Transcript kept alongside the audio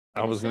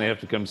I was going to have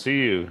to come see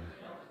you.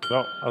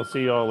 Well, I'll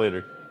see you all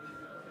later.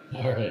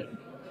 All right.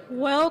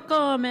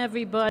 Welcome,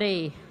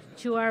 everybody,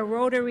 to our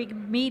Rotary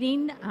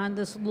meeting on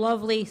this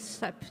lovely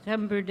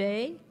September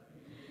day,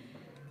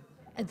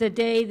 the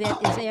day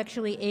that is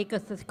actually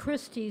Agatha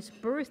Christie's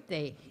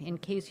birthday. In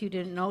case you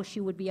didn't know, she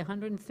would be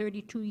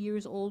 132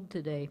 years old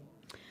today.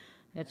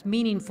 That's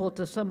meaningful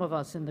to some of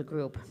us in the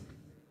group.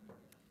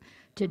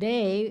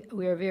 Today,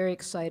 we are very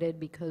excited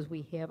because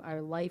we have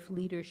our Life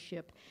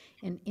Leadership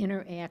and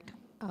Interact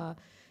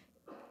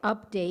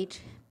update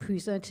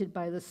presented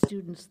by the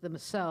students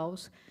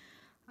themselves.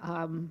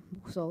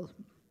 So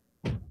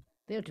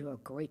they'll do a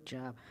great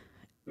job.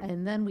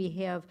 And then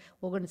we're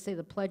going to say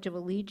the Pledge of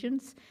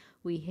Allegiance.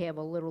 We have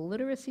a little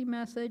literacy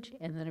message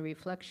and then a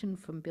reflection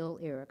from Bill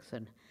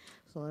Erickson.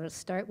 So let us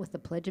start with the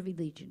Pledge of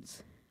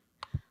Allegiance.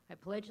 I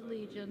pledge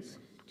allegiance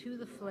to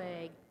the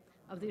flag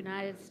of the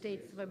United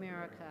States of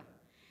America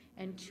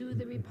and to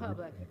the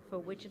republic for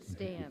which it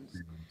stands,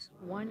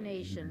 one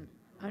nation,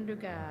 under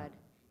God,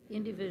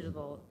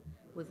 indivisible,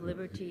 with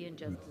liberty and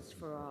justice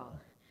for all.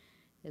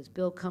 As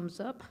Bill comes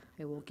up,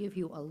 I will give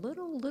you a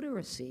little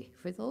literacy.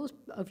 For those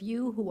of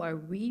you who are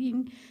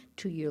reading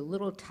to your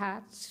little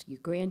tots, your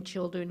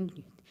grandchildren,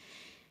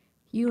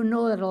 you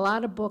know that a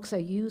lot of books are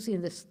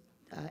using this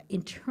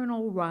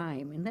internal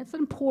rhyme, and that's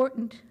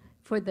important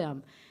for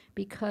them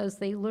because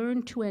they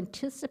learn to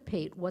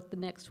anticipate what the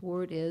next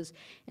word is,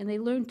 and they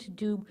learn to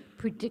do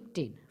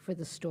predicting for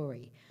the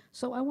story.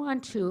 So I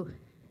want to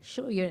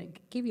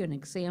give you an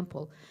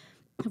example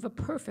of a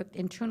perfect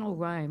internal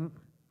rhyme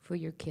for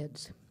your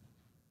kids.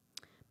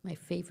 My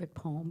favorite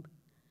poem,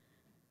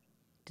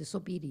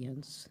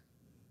 Disobedience.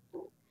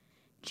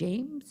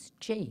 James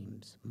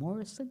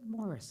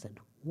Morrison,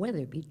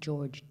 Weatherby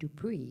George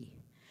Dupree,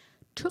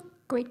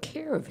 took great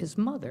care of his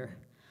mother,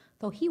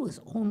 though he was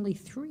only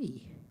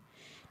 3.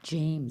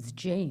 James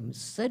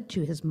said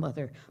to his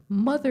mother,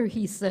 "Mother,"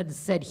 he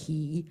said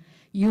he,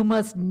 "you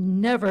must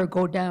never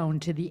go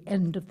down to the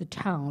end of the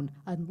town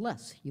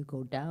unless you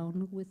go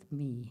down with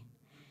me."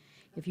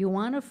 If you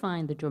want to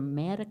find the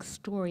dramatic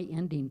story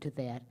ending to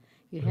that,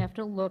 you have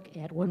to look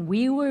at When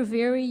We Were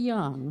Very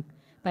Young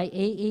by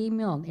A.A.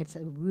 Milne. It's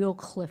a real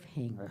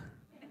cliffhanger.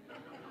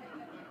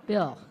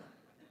 Bill.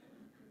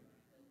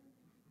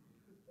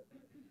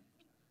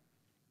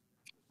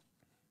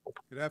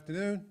 Good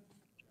afternoon.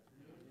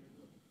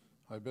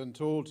 I've been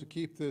told to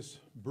keep this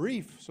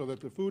brief so that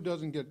the food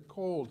doesn't get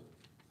cold.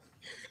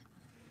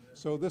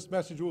 So this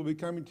message will be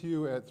coming to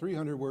you at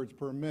 300 words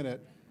per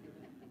minute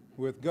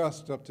with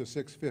gusts up to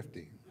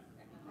 650.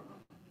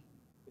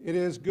 It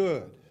is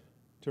good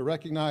to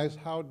recognize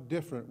how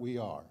different we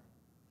are.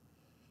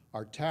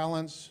 Our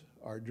talents,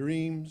 our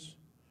dreams,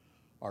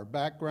 our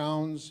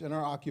backgrounds, and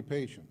our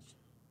occupations.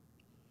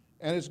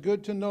 And it's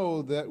good to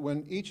know that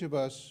when each of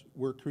us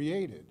were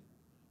created,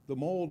 the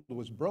mold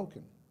was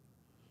broken.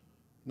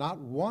 Not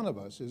one of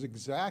us is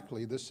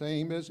exactly the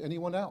same as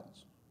anyone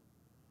else.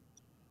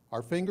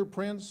 Our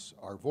fingerprints,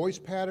 our voice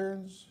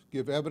patterns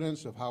give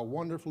evidence of how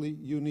wonderfully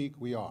unique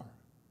we are.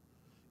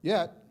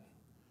 Yet,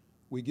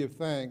 we give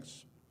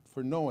thanks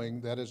for knowing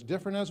that as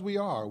different as we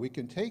are, we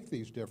can take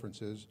these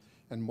differences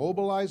and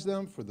mobilize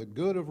them for the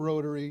good of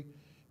Rotary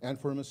and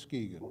for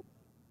Muskegon.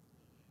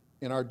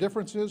 In our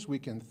differences, we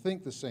can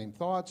think the same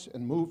thoughts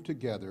and move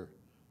together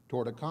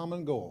toward a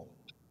common goal.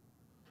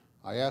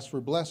 I ask for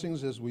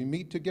blessings as we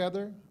meet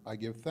together. I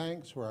give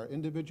thanks for our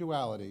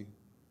individuality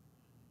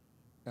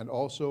and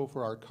also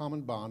for our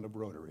common bond of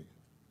Rotary.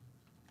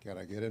 Can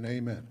I get an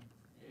amen?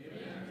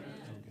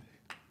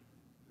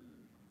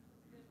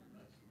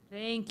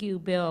 Thank you,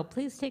 Bill.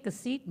 Please take a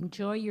seat,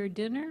 enjoy your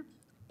dinner,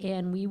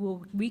 and we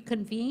will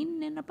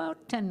reconvene in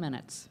about 10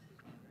 minutes.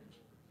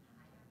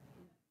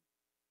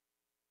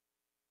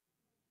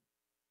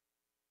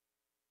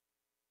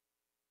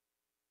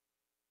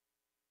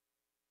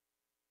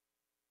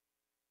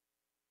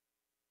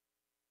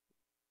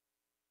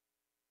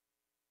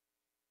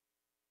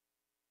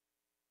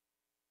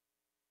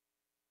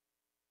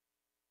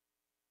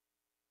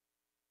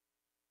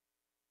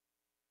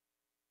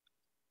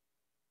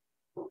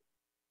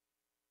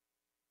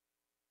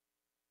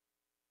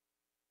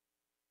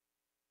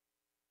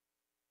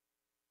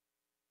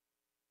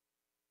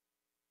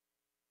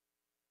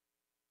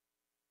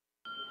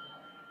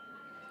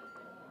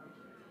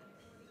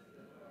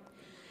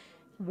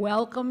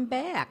 Welcome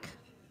back.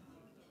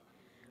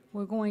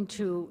 We're going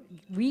to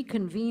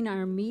reconvene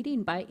our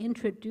meeting by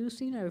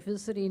introducing our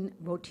visiting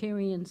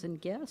Rotarians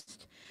and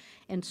guests.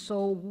 And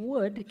so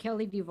would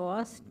Kelly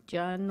DeVos,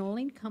 John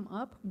Nolan come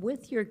up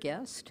with your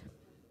guest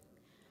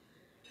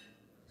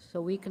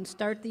so we can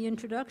start the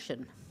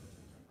introduction.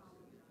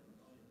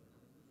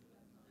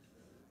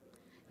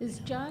 Is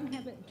John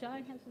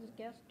John has his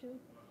guest too?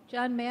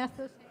 John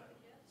Mathis?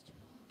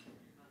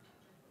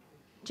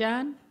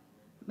 John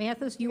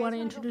Mathis, you want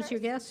to introduce your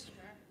guest? Sure.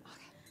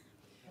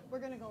 Okay. We're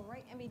going to go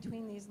right in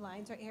between these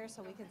lines right here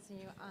so we can see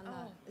you on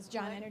the. Is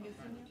John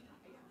introducing you?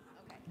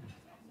 Okay.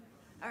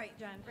 All right,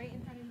 John, right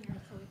in front of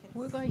here so we can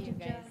We're see going you to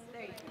guys. John.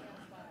 There you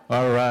go.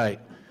 All right.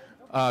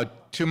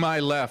 To my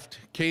left,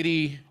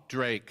 Katie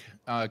Drake.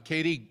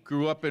 Katie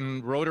grew up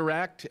in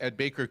Rotaract at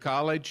Baker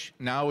College,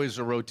 now is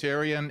a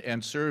Rotarian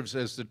and serves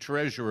as the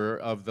treasurer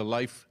of the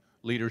Life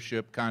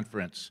Leadership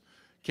Conference.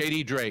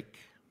 Katie Drake.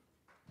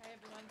 Hi,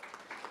 everyone.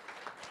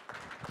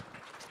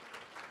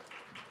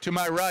 To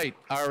my right,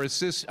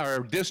 our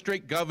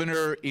district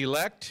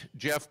governor-elect,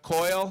 Jeff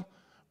Coyle,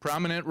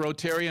 prominent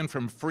Rotarian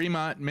from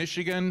Fremont,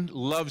 Michigan,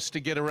 loves to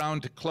get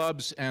around to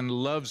clubs and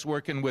loves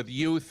working with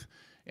youth,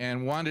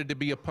 and wanted to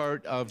be a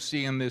part of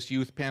seeing this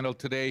youth panel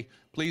today.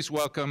 Please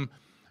welcome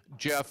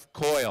Jeff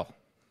Coyle.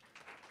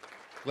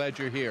 Glad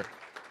you're here.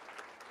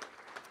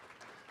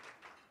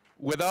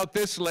 Without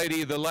this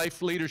lady, the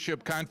Life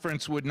Leadership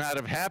Conference would not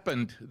have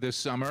happened this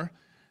summer.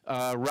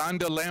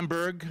 Rhonda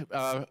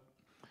Lamberg,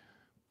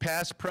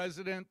 past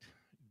president,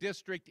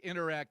 district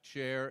Interact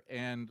chair,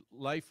 and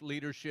Life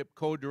Leadership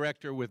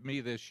co-director with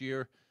me this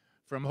year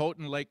from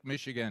Houghton Lake,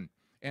 Michigan.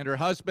 And her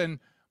husband,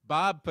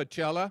 Bob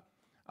Pacella,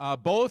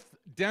 both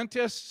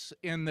dentists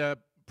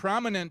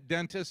prominent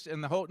dentists in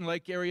the Houghton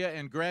Lake area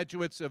and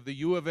graduates of the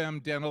U of M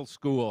Dental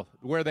School,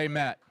 where they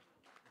met.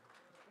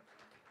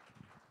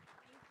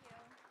 Thank you.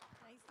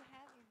 Nice to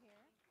have you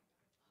here.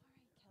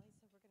 All right, Kelly,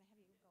 so we're going to have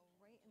you go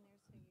right in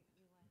there so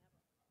you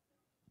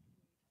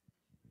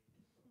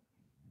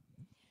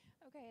line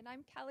up. Okay, and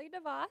I'm Kelly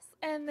DeVos,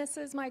 and this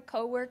is my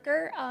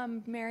coworker,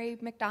 Mary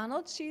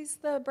McDonald. She's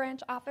the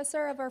branch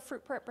officer of our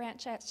Fruitport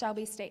branch at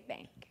Shelby State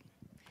Bank.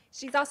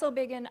 She's also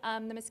big in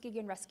the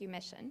Muskegon Rescue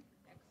Mission.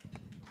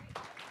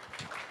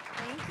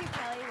 Thank you,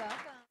 Kelly.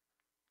 Welcome.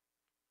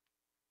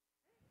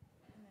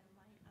 And then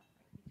line up right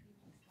between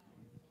these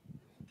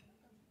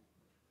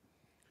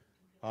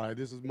lines. Hi,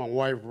 this is my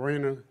wife,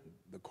 Raina,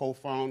 the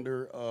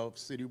co-founder of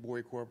City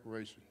Boy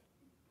Corporation.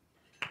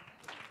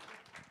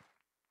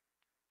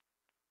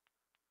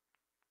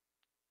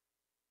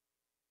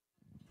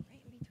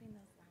 Right in between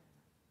those lines.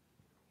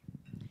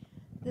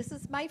 This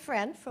is my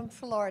friend from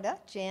Florida,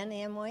 Jan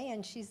Amway,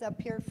 and she's up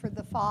here for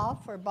the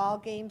fall for ball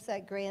games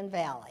at Grand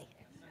Valley.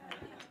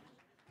 Thank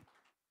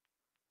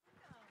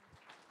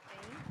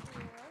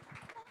you.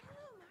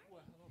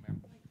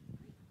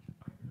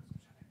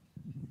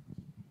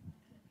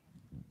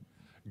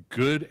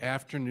 Good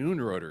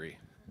afternoon, Rotary.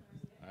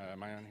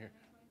 Am I on here?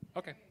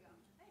 Okay.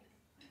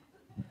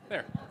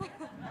 There.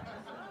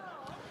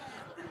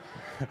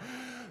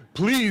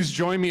 Please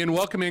join me in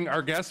welcoming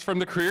our guests from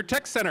the Career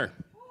Tech Center.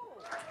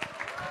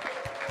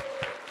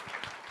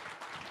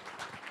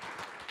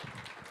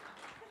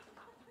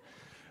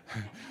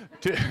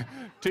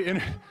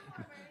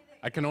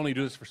 I can only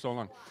do this for so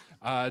long.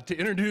 To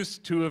introduce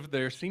two of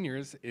their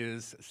seniors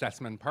is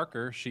Sassamon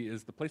Parker. She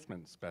is the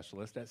placement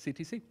specialist at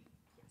CTC.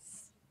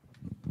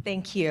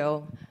 Thank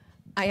you.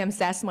 I am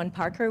Sassamon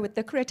Parker with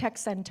the Career Tech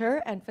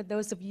Center, and for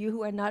those of you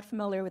who are not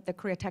familiar with the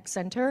Career Tech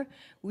Center,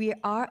 we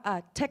are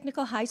a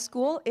technical high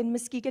school in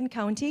Muskegon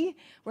County.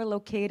 We're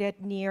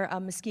located near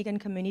Muskegon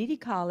Community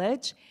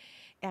College,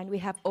 and we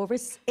have over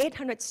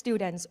 800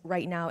 students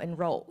right now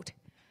enrolled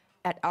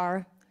at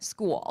our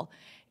school.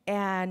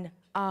 And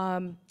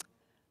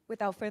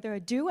without further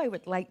ado, I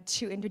would like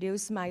to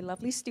introduce my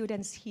lovely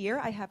students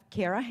here. I have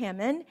Kara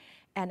Hammond,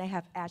 and I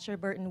have Asher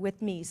Burton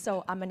with me.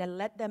 So I'm gonna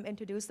let them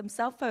introduce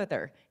themselves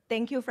further.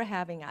 Thank you for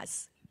having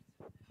us.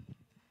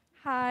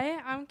 Hi,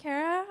 I'm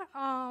Kara.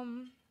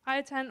 I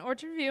attend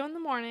Orchard View in the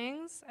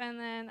mornings, and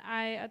then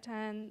I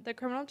attend the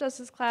criminal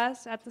justice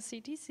class at the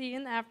CTC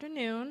in the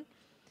afternoon.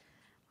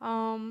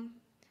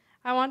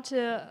 I want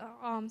to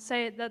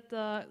say that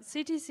the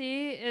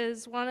CTC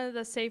is one of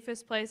the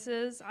safest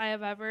places I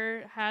have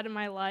ever had in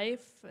my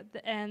life,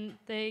 and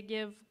they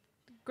give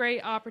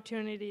great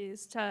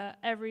opportunities to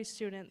every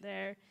student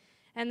there.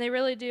 And they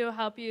really do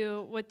help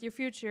you with your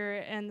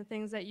future and the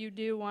things that you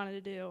do want to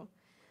do.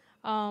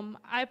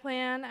 I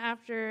plan,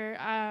 after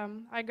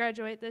I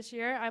graduate this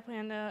year, I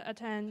plan to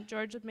attend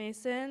George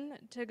Mason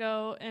to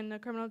go in the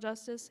criminal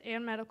justice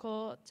and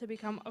medical to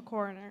become a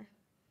coroner.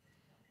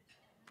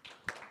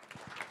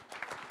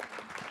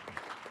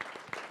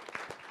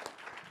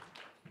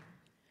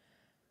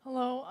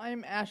 Hello,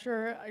 I'm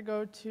Asher. I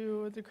go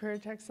to the Career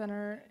Tech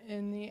Center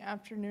in the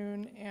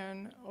afternoon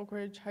and Oak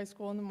Ridge High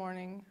School in the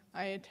morning.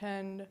 I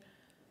attend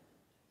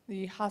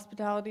the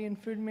hospitality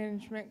and food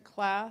management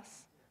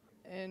class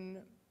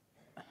in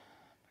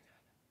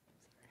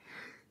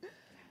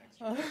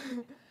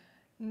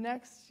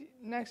next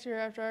year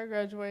after I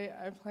graduate.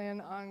 I plan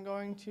on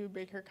going to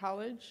Baker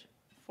College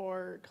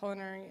for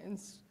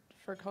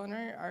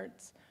culinary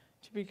arts,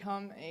 to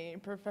become a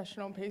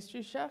professional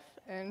pastry chef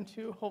and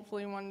to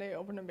hopefully one day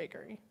open a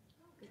bakery.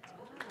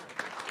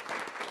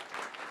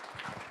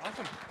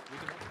 Awesome.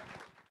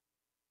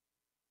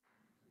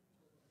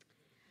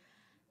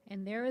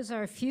 And there is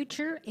our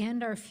future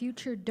and our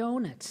future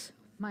donuts.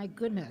 My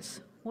goodness,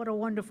 what a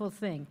wonderful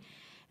thing.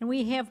 And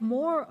we have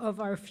more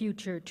of our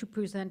future to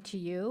present to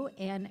you,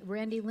 and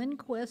Randy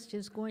Lindquist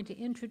is going to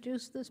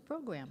introduce this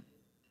program.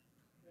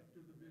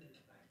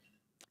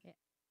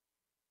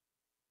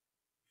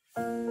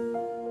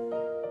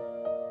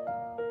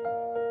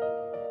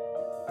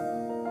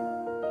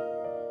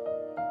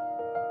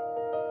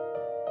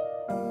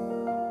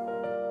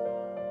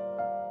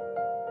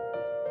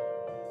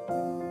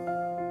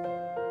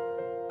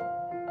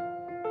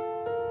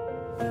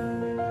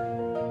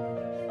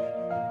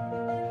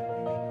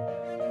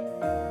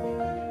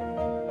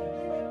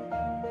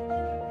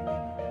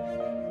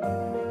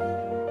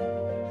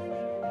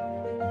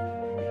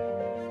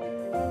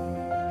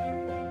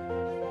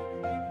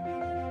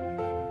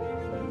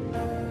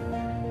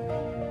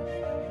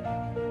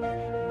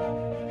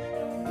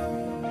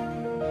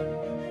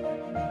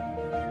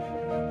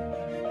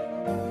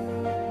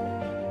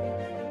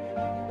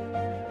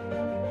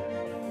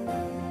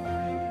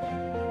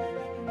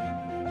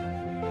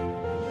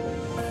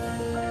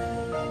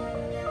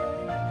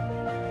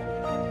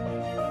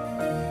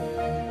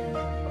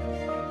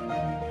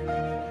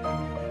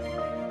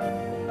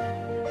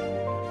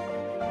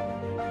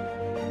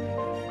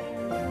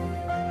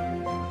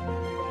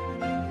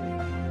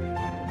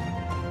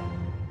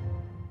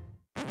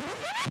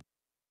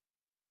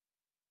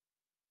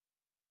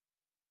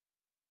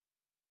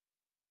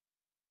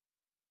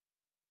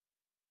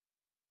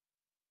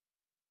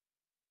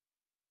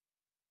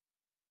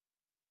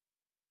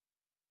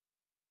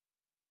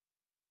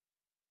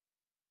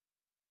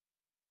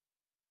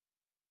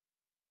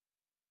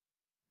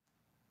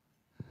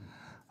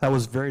 That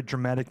was very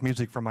dramatic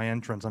music for my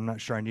entrance. I'm not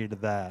sure I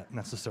needed that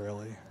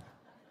necessarily.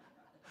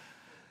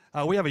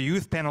 We have a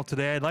youth panel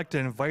today. I'd like to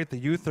invite the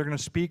youth that are going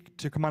to speak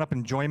to come on up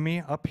and join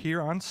me up here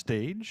on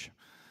stage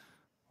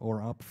or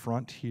up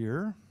front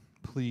here,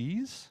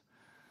 please.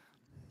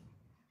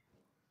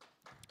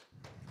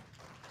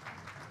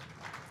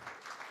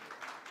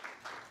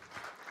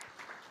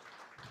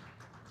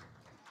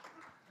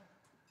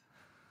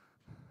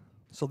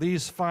 So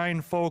these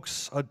fine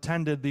folks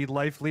attended the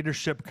Life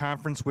Leadership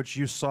Conference, which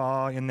you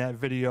saw in that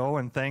video,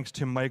 and thanks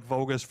to Mike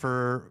Voges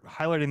for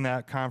highlighting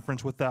that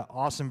conference with that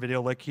awesome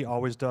video like he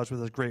always does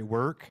with his great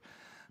work.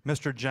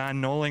 Mr.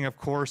 John Noling, of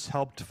course,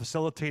 helped to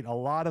facilitate a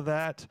lot of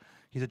that.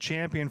 He's a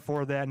champion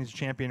for that, and he's a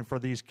champion for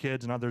these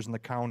kids and others in the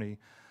county.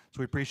 So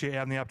we appreciate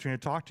having the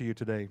opportunity to talk to you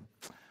today.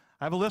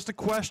 I have a list of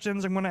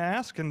questions I'm going to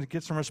ask and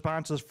get some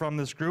responses from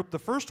this group. The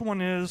first one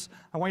is,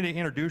 I want you to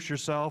introduce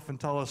yourself and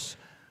tell us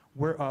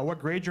what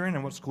grade you're in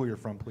and what school you're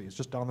from, please,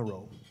 just down the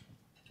row.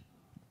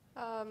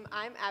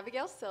 I'm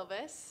Abigail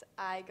Silvis.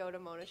 I go to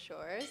Mona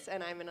Shores,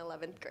 and I'm in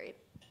 11th grade.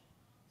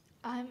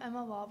 I'm Emma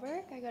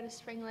Wahlberg. I go to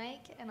Spring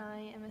Lake, and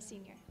I am a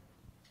senior.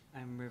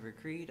 I'm River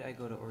Creed. I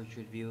go to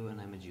Orchard View,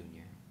 and I'm a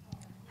junior.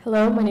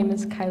 Hello, my name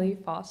is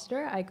Kylie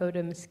Foster. I go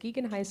to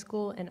Muskegon High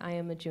School, and I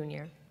am a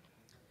junior.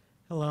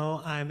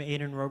 Hello, I'm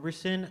Aiden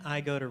Roberson. I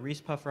go to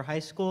Reese Puffer High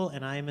School,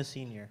 and I am a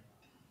senior.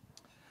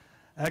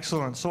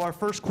 Excellent. So our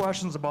first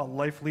question is about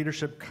Life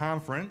Leadership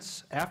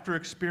Conference. After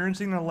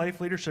experiencing the Life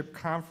Leadership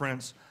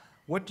Conference,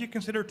 what do you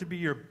consider to be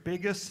your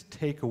biggest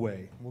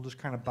takeaway? We'll just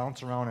kind of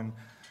bounce around and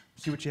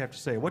see what you have to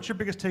say. What's your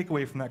biggest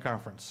takeaway from that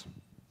conference?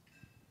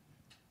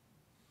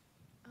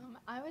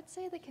 I would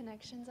say the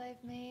connections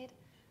I've made.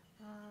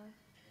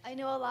 I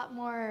know a lot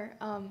more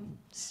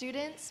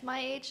students my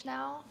age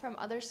now from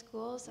other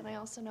schools, and I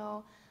also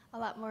know a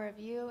lot more of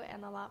you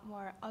and a lot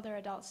more other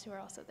adults who are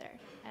also there.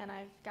 And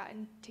I've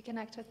gotten to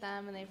connect with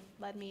them, and they've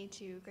led me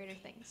to greater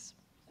things.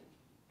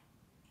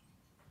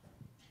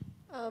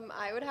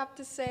 I would have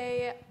to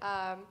say,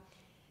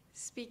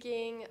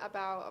 speaking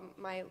about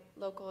my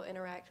local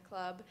Interact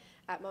Club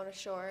at Mona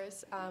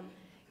Shores,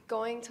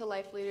 going to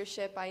Life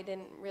Leadership, I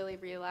didn't really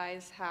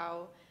realize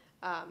how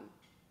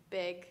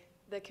big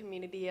the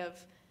community of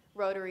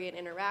Rotary and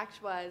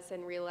Interact was,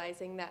 and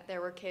realizing that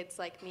there were kids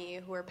like me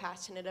who were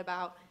passionate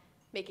about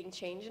making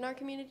change in our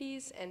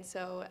communities. And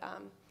so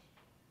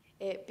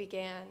it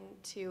began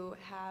to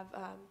have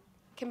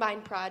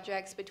combined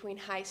projects between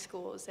high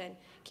schools and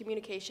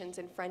communications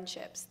and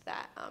friendships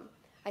that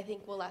I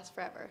think will last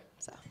forever.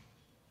 So.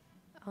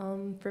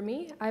 For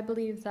me, I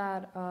believe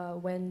that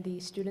when the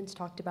students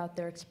talked about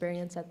their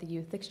experience at the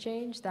Youth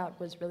Exchange, that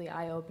was really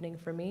eye-opening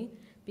for me,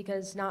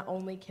 because not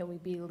only can we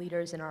be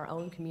leaders in our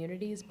own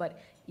communities,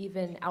 but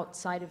even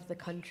outside of the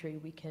country,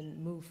 we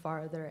can move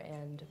farther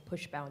and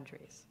push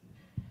boundaries.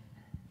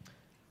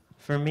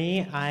 For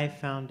me, I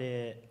found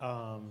it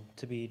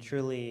to be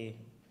truly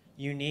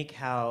unique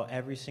how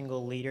every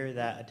single leader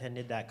that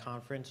attended that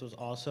conference was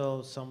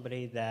also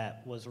somebody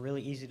that was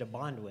really easy to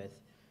bond with.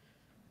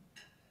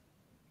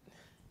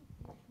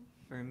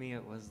 For me,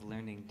 it was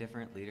learning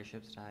different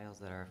leadership styles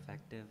that are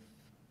effective.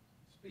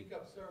 Speak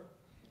up, sir.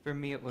 For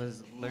me, it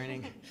was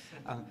learning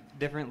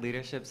different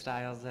leadership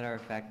styles that are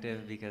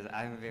effective, because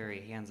I'm a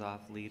very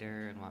hands-off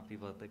leader and want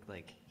people to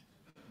like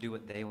do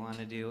what they want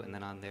to do, and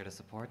then I'm there to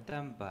support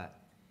them. But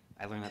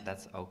I learned that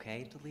that's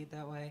okay to lead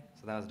that way.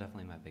 So that was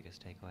definitely my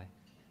biggest takeaway.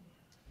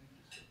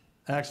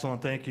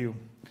 Excellent, thank you.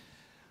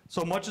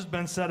 So much has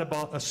been said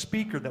about a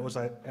speaker that was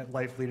at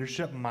Life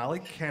Leadership, Molly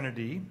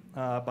Kennedy,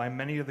 by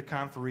many of the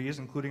conferees,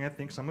 including I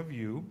think some of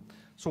you.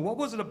 So what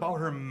was it about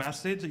her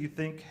message that you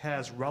think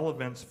has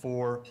relevance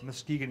for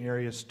Muskegon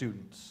area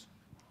students?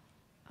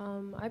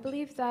 I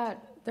believe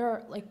that there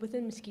are, like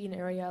within Muskegon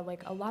area,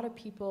 like a lot of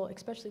people,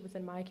 especially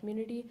within my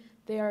community,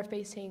 they are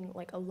facing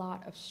like a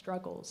lot of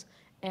struggles.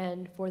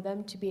 And for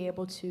them to be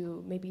able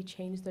to maybe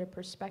change their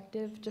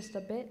perspective just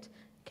a bit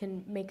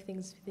can make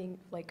things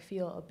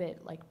feel a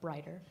bit like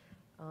brighter,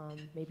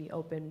 maybe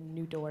open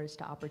new doors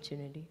to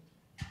opportunity.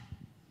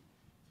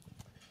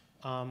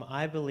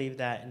 I believe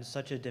that in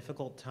such a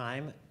difficult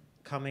time,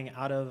 coming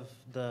out of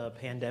the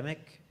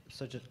pandemic,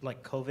 such as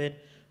like COVID,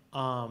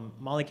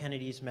 Molly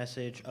Kennedy's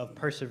message of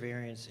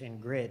perseverance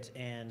and grit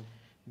and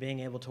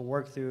being able to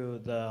work through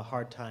the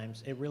hard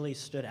times, it really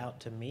stood out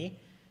to me,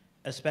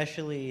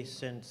 especially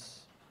since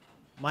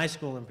my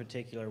school in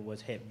particular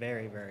was hit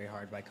very, very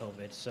hard by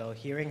COVID. So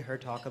hearing her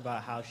talk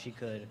about how she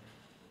could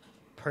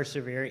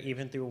persevere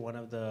even through one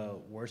of the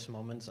worst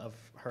moments of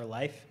her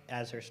life,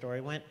 as her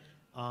story went,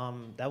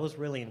 that was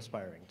really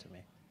inspiring to me.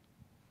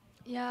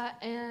 Yeah,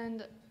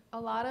 and a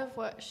lot of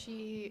what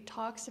she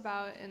talks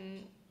about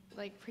and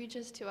like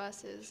preaches to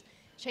us is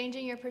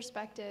changing your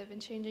perspective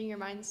and changing your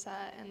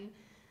mindset. And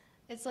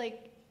it's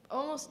like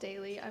almost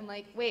daily I'm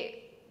like,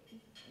 wait,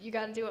 you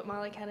got to do what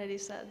Molly Kennedy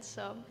said.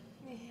 So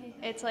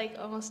it's like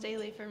almost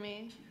daily for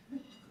me.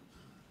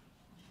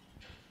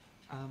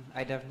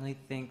 I definitely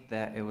think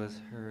that it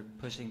was her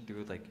pushing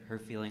through, like her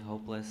feeling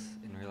hopeless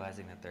and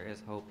realizing that there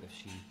is hope if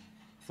she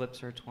flips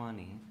her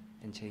 20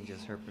 and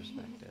changes her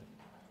perspective.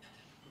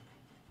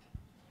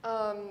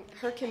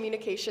 Her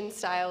communication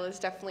style is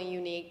definitely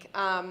unique.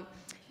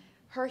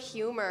 Her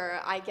humor,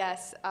 I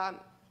guess,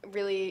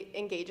 really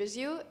engages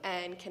you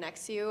and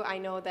connects you. I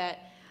know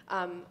that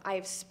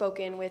I've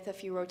spoken with a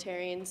few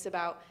Rotarians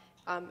about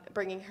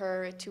bringing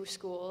her to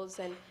schools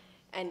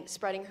and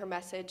spreading her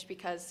message,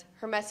 because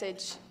her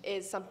message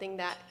is something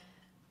that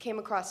came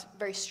across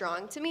very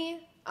strong to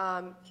me,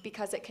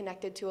 because it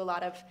connected to a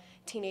lot of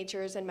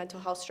teenagers and mental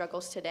health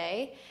struggles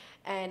today.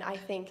 And I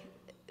think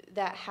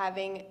that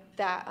having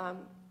that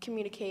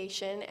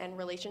communication and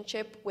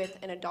relationship with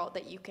an adult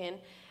that you can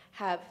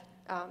have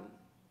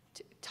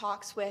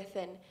talks with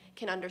and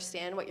can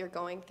understand what you're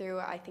going through,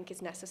 I think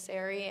is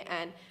necessary.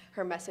 And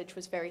her message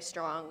was very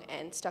strong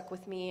and stuck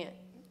with me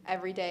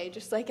every day,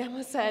 just like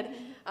Emma said.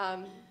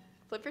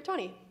 Flip your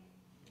 20.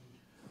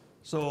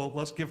 So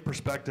let's give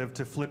perspective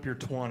to flip your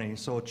 20.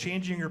 So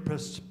changing your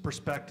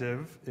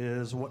perspective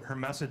is what her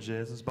message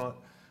is. It's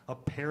about a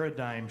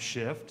paradigm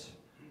shift,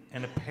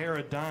 and a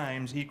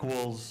paradigms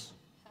equals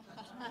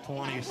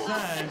 20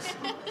 cents.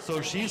 So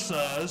she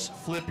says,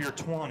 flip your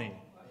 20.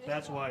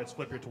 That's why it's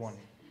flip your 20.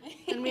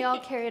 And we all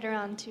carried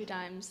around 2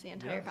 dimes the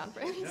entire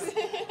conference.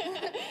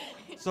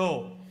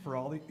 So for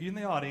all you in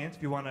the audience,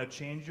 if you want to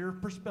change your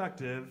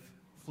perspective,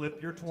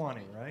 flip your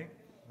 20, right?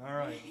 All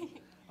right.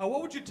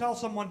 What would you tell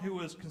someone who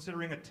is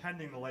considering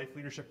attending the Life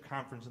Leadership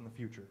Conference in the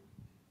future?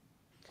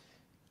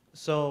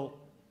 So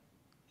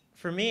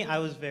for me, I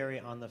was very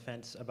on the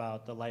fence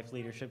about the Life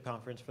Leadership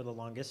Conference for the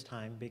longest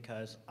time,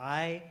 because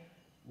I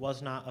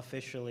was not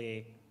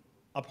officially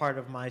a part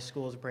of my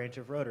school's branch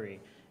of Rotary.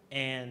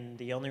 And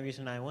the only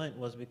reason I went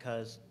was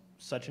because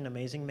such an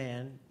amazing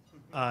man,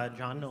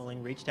 John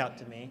Noling, reached out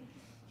to me.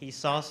 He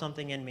saw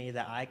something in me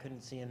that I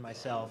couldn't see in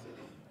myself.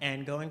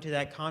 And going to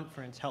that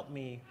conference helped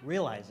me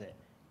realize it.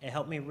 It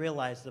helped me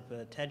realize the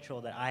potential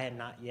that I had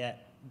not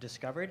yet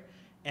discovered.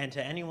 And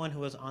to anyone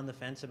who was on the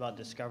fence about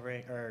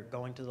discovering or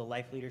going to the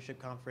Life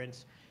Leadership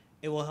Conference,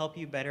 it will help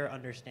you better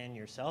understand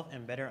yourself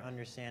and better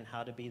understand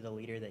how to be the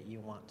leader that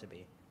you want to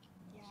be.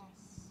 Yes.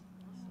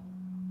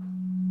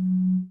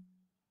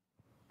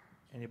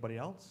 Anybody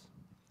else?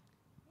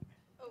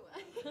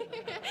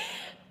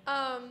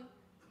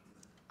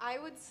 I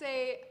would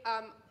say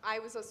I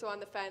was also on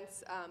the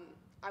fence.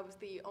 I was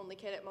the only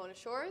kid at Mona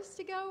Shores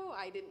to go.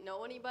 I didn't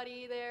know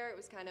anybody there. It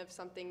was kind of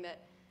something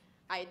that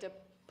I had to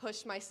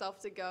push myself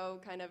to go,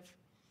 kind of,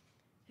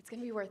 it's going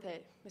to be worth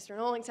it. Mr.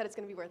 Noling said it's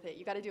going to be worth it.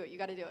 You got to do it. You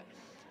got to do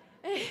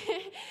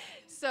it.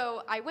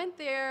 So I went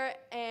there,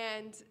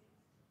 and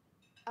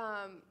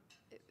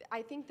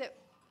I think that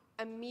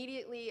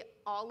immediately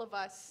all of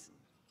us,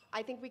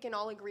 I think we can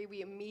all agree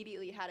we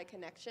immediately had a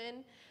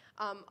connection.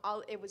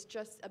 It was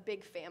just a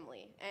big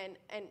family.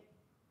 And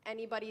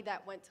anybody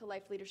that went to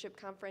Life Leadership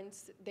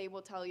Conference, they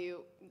will tell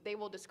you, they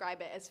will describe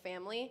it as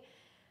family.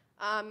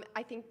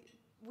 I think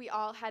we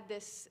all had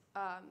this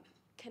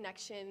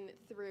connection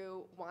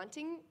through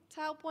wanting to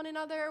help one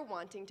another,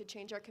 wanting to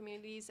change our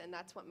communities, and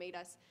that's what made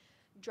us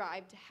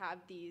drive to have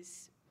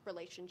these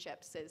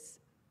relationships, is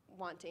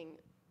wanting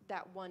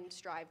that one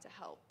strive to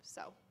help.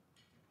 So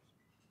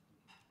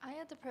I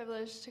had the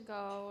privilege to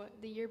go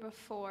the year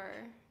before,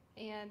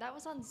 and that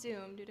was on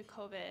Zoom due to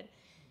COVID.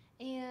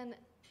 And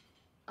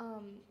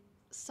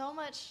so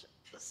much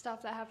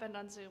stuff that happened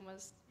on Zoom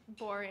was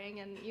boring,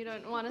 and you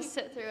don't want to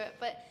sit through it.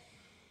 But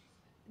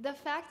the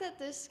fact that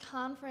this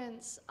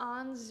conference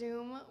on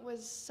Zoom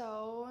was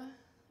so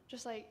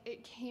just like,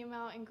 it came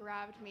out and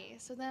grabbed me.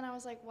 So then I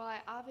was like, well, I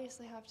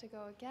obviously have to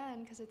go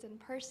again because it's in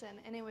person,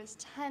 and it was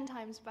 10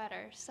 times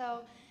better.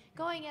 So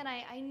going in,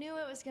 I knew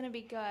it was going to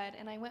be good,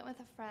 and I went with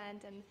a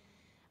friend, and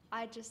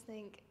I just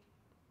think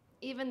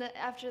even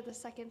after the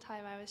second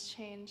time, I was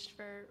changed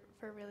for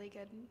really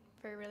good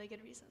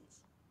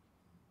reasons.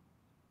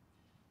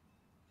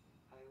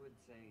 I would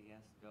say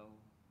yes, go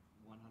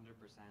 100%.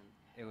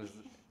 It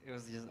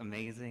was just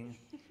amazing.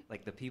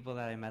 Like the people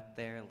that I met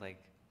there,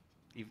 like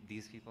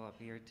these people up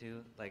here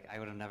too, like I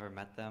would have never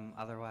met them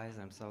otherwise.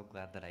 I'm so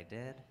glad that I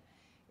did.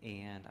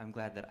 And I'm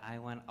glad that I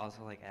went.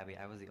 Also, like Abby,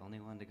 I was the only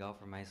one to go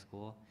from my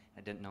school.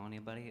 I didn't know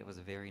anybody. It was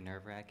very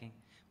nerve-wracking,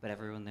 but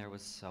everyone there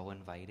was so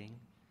inviting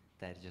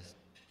that it just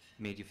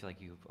made you feel like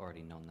you've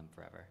already known them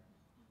forever.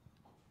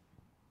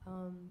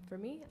 For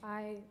me,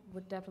 I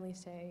would definitely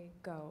say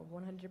go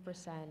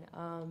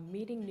 100%.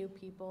 Meeting new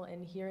people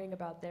and hearing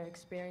about their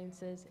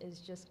experiences is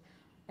just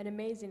an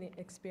amazing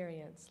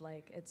experience.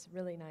 Like, it's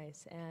really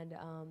nice. And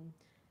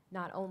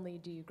not only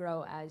do you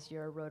grow as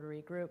your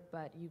Rotary group,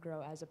 but you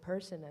grow as a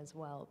person as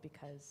well,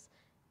 because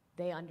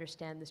they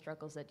understand the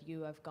struggles that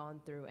you have gone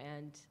through,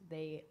 and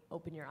they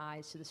open your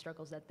eyes to the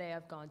struggles that they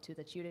have gone to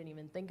that you didn't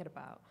even think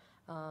about.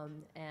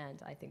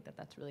 And I think that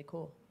that's really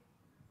cool.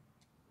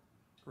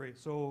 Great.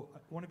 So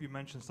one of you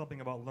mentioned something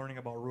about learning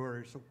about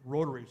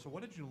Rotary. So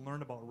what did you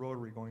learn about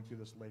Rotary going through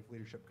this Life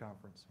Leadership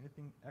Conference?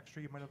 Anything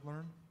extra you might have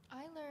learned?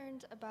 I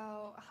learned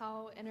about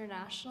how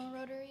international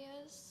Rotary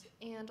is,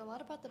 and a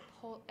lot about the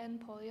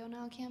End Polio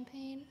Now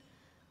campaign.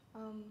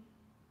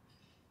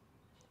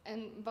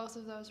 and both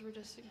of those were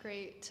just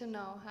great to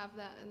know, have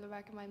that in the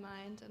back of my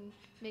mind, and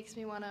makes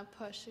me want to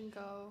push and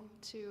go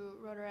to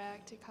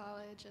Rotaract, to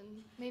college,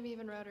 and maybe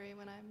even Rotary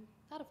when I'm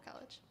out of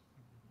college.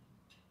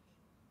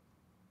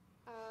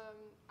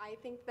 I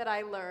think that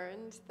I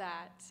learned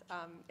that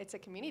it's a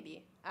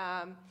community.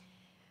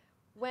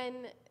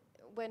 When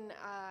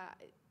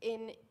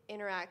in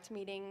Interact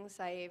meetings,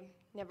 I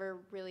never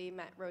really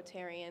met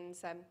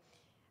Rotarians.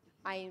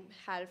 I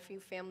had a few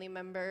family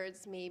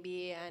members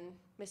maybe, and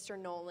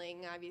Mr.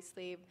 Knowling,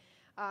 obviously,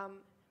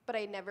 but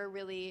I never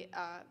really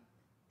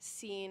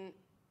seen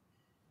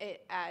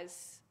it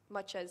as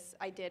much as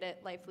I did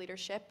at Life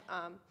Leadership.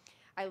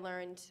 I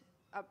learned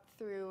up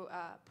through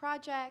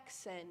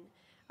projects and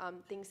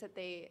things that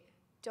they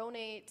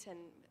donate and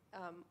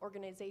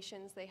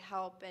organizations they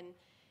help, and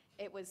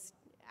it was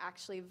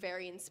actually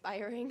very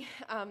inspiring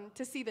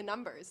to see the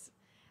numbers.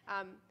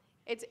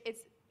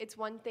 It's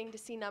one thing to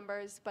see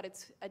numbers, but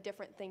it's a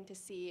different thing to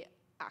see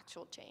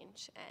actual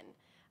change,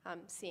 and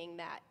seeing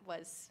that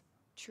was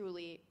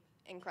truly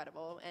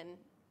incredible and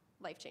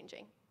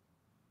life-changing.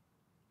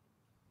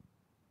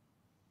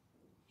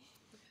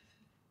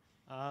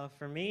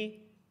 For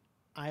me,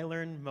 I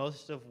learned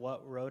most of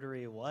what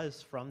Rotary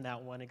was from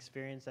that one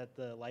experience at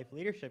the Life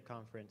Leadership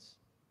Conference.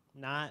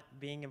 Not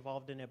being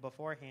involved in it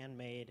beforehand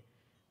made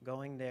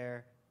going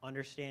there,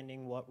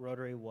 understanding what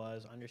Rotary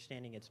was,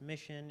 understanding its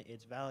mission,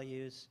 its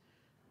values,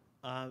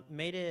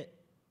 made it,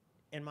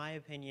 in my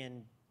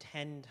opinion,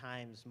 10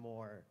 times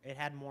more. It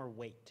had more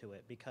weight to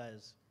it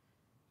because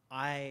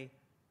I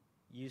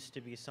used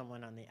to be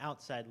someone on the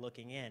outside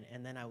looking in,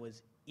 and then I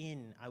was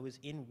in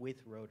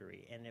with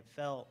Rotary, and it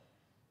felt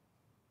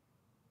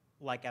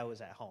like I was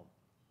at home.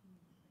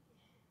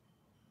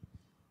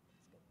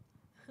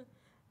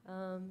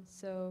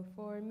 So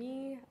for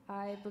me,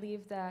 I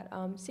believe that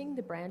seeing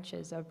the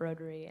branches of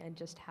Rotary and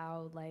just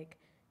how like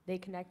they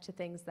connect to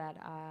things that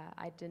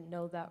I didn't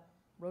know that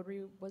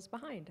Rotary was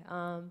behind.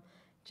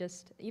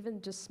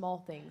 Even just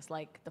small things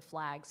like the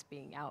flags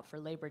being out for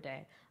Labor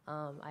Day.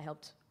 I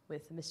helped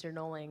with Mr.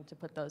 Knowling to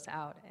put those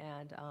out,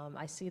 and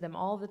I see them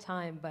all the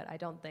time, but I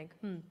don't think,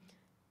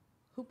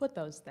 who put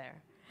those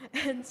there?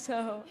 And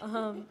so,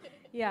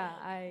 yeah,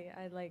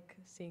 I like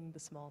seeing the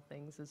small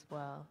things as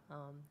well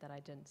that I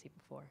didn't see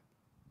before.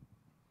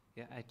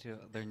 Yeah, I too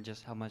learned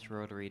just how much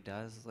Rotary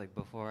does. Like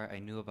before, I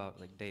knew about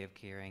like Day of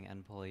Caring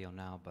and Polio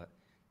Now, but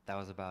that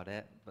was about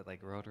it. But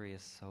like Rotary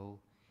is so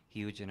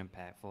huge and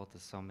impactful to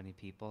so many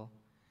people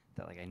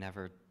that like I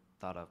never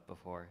thought of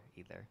before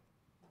either.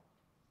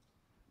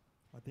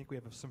 I think we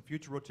have some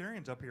future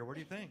Rotarians up here. What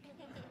do you think?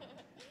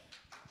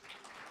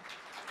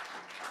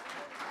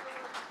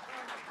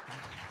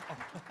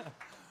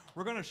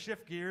 We're going to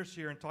shift gears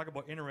here and talk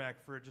about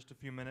Interact for just a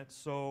few minutes.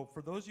 So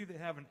for those of you that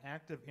have an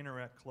active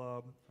Interact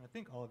club, I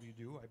think all of you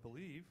do, I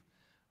believe,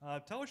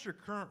 tell us your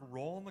current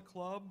role in the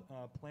club,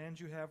 plans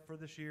you have for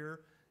this year,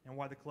 and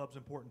why the club's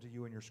important to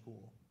you and your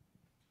school.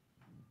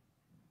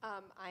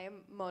 I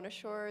am Mona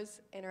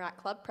Shore's Interact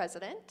Club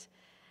president.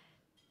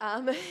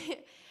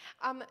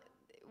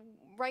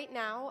 Right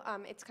now,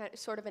 it's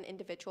sort of an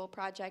individual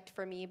project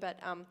for me,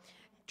 but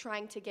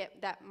trying to get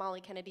that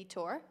Molly Kennedy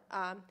tour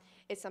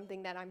is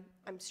something that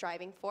I'm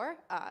striving for,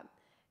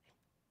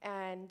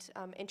 and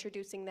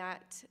introducing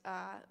that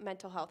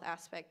mental health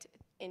aspect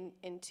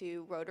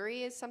into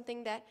Rotary is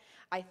something that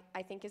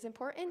I think is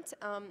important.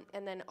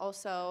 And then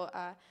also,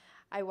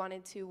 I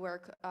wanted to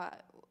work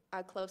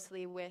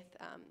closely with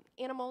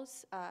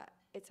animals.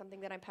 It's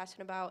something that I'm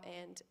passionate about,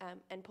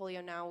 and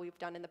Polio Now we've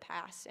done in the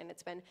past, and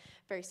it's been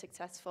very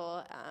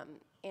successful.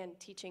 And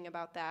teaching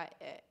about that,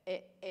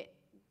 it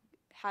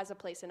has a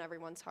place in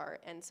everyone's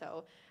heart, and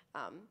so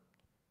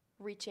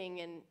reaching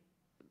and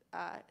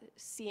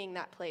seeing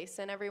that place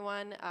in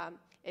everyone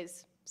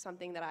is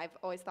something that I've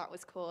always thought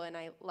was cool, and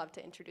I love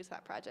to introduce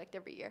that project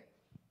every year.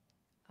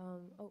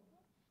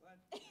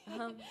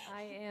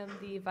 I am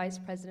the vice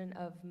president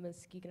of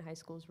Muskegon High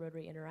School's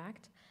Rotary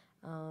Interact.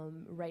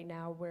 Right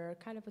now, we're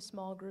kind of a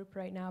small group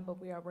right now, but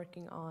we are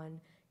working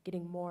on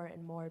getting more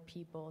and more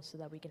people so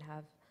that we can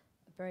have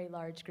a very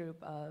large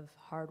group of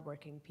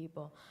hardworking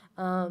people.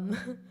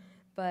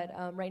 But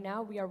right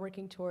now, we are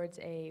working towards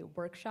a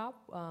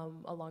workshop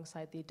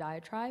alongside the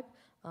Diatribe.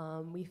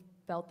 We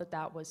felt that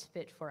that was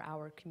fit for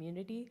our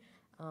community.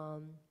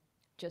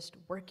 Just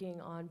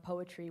working on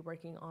poetry,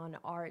 working on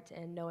art,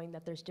 and knowing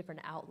that there's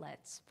different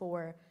outlets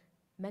for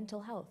mental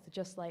health,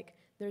 just like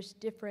there's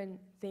different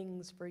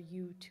things for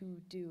you to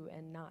do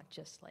and not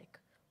just like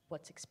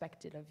what's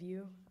expected of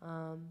you.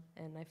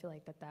 And I feel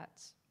like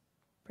that's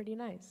pretty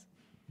nice.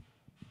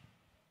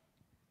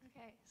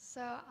 Okay,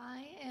 so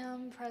I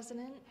am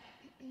president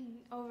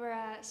over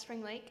at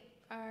Spring Lake,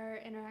 our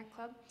Interact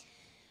Club.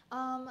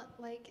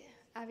 Like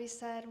Abby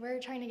said, we're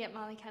trying to get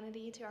Molly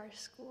Kennedy to our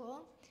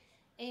school.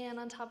 And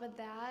on top of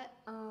that,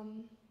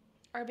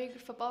 our big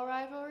football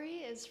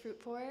rivalry is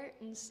Fruitport,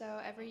 and so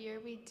every year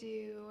we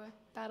do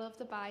Battle of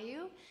the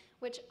Bayou,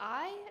 which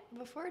I,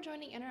 before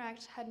joining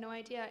Interact, had no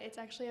idea it's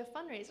actually a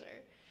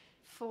fundraiser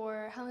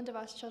for Helen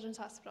DeVos Children's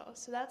Hospital.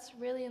 So that's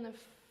really in the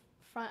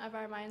front of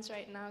our minds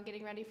right now,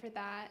 getting ready for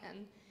that,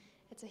 and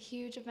it's a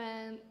huge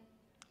event.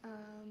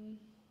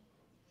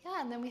 Yeah,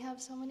 and then we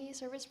have so many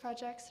service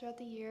projects throughout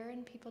the year,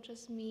 and people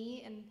just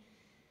meet, and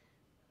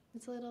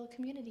it's a little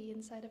community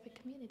inside of a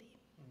community.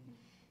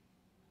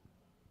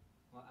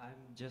 Well,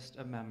 I'm just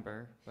a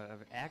member, but an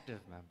active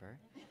member.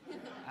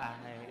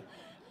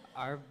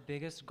 Our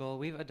biggest goal,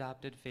 we've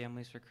adopted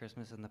families for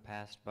Christmas in the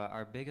past, but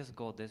our biggest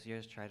goal this year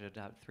is try to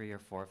adopt 3 or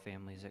 4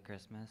 families at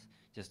Christmas,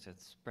 just to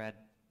spread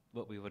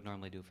what we would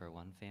normally do for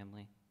one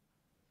family.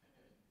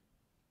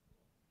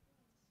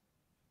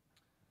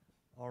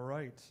 All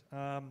right.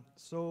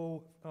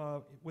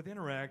 With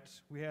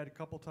Interact, we had a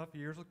couple tough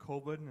years with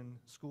COVID and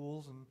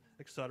schools and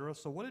et cetera.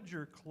 So what did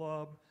your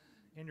club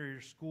and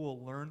your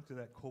school learn through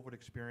that COVID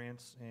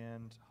experience,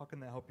 and how can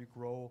that help you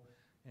grow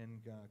and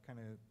kind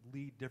of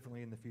lead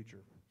differently in the future?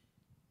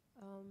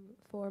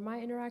 For my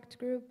Interact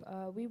group,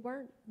 we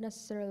weren't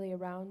necessarily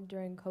around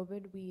during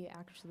COVID. We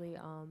actually,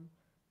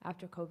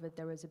 after COVID,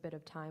 there was a bit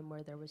of time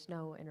where there was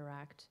no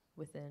Interact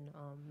within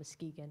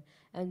Muskegon.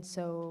 And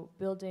so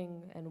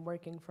building and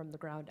working from the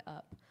ground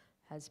up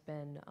has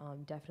been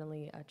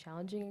definitely a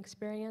challenging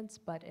experience,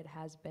 but it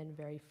has been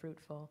very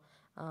fruitful.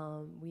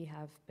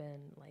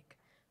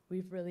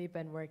 We've really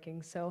been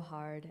working so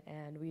hard,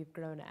 and we've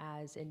grown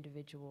as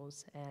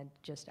individuals and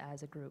just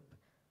as a group.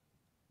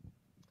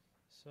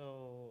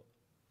 So,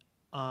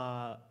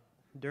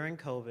 during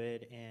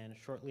COVID and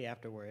shortly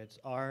afterwards,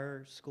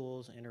 our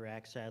school's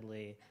Interact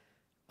sadly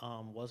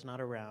was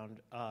not around.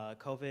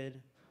 COVID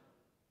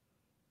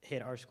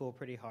hit our school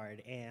pretty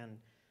hard, and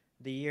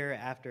the year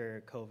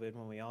after COVID,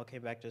 when we all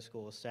came back to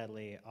school,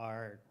 sadly,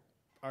 our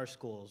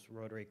school's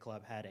Rotary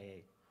Club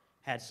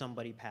had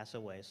somebody pass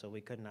away, so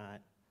we could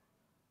not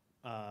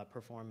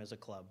perform as a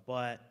club.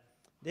 But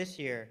this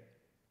year,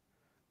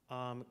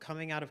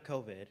 coming out of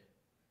COVID,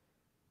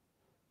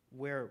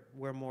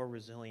 we're more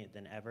resilient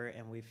than ever,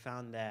 and we've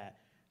found that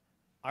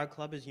our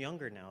club is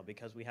younger now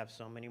because we have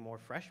so many more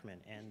freshmen,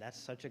 and that's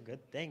such a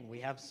good thing. We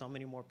have so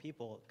many more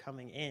people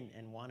coming in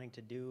and wanting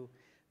to do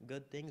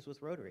good things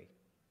with Rotary.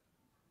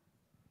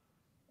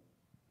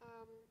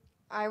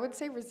 I would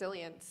say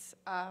resilience.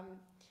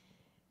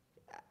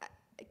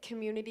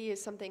 Community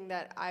is something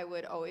that I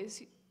would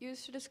always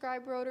use to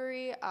describe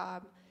Rotary,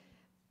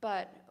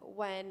 but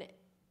when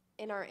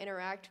in our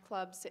Interact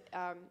clubs,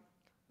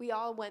 we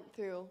all went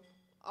through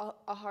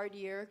a hard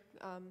year,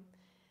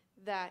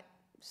 that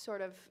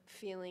sort of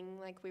feeling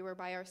like we were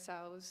by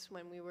ourselves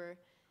when we were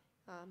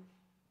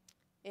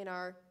in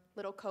our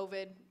little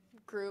COVID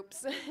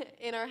groups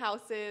in our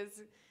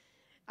houses.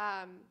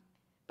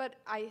 But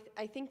I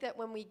think that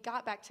when we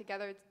got back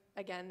together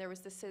again, there was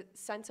this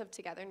sense of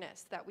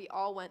togetherness, that we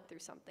all went through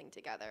something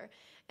together.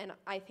 And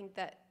I think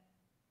that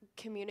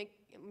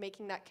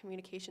making that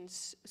communication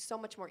so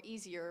much more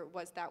easier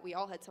was that we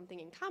all had something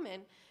in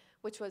common,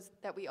 which was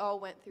that we all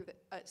went through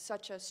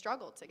such a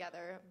struggle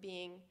together,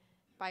 being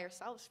by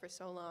ourselves for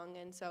so long.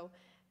 And so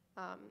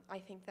I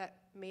think that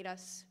made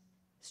us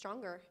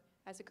stronger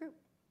as a group.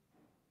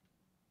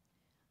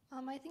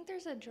 I think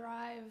there's a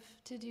drive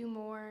to do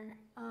more.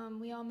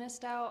 We all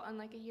missed out on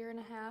like a year and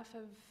a half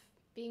of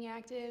being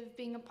active,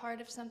 being a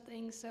part of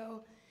something,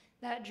 so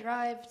that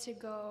drive to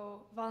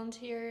go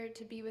volunteer,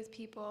 to be with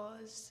people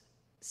is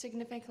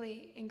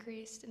significantly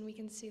increased, and we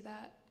can see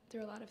that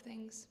through a lot of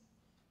things.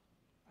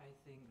 I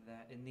think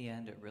that in the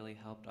end it really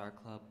helped our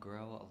club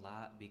grow a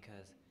lot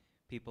because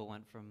people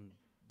went from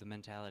the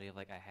mentality of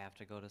like, I have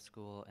to go to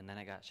school, and then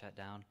it got shut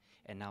down,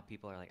 and now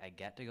people are like, I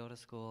get to go to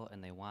school,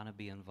 and they want to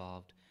be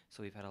involved.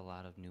 So we've had a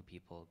lot of new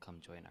people come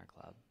join our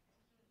club.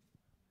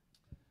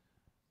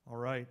 All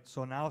right,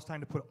 so now it's time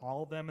to put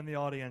all of them in the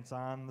audience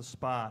on the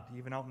spot,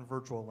 even out in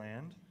virtual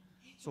land.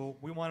 So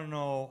we want to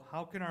know,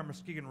 how can our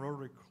Muskegon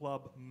Rotary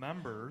Club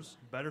members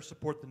better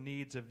support the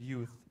needs of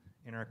youth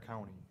in our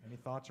county? Any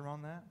thoughts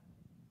around that?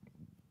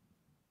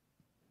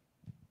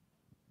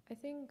 I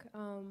think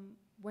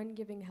when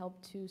giving help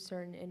to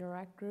certain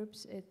Interact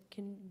groups, it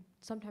can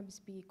sometimes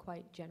be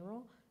quite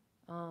general,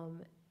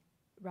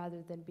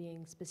 rather than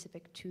being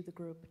specific to the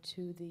group,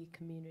 to the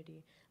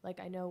community. Like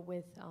I know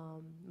with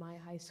my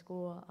high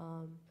school,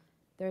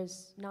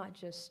 there's not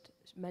just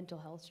mental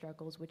health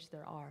struggles, which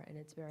there are, and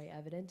it's very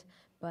evident,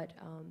 but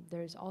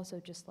there's also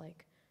just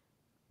like,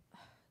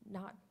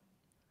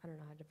 I don't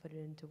know how to put it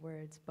into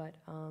words, but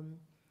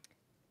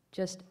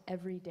just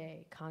every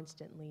day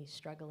constantly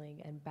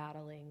struggling and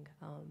battling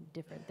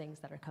different things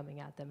that are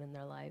coming at them in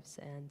their lives.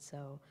 And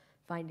so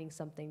finding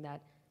something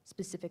that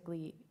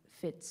specifically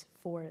fits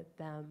for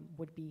them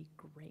would be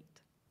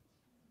great.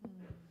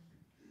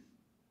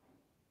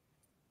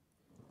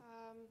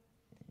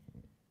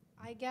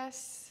 I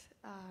guess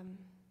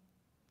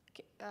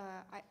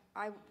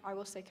I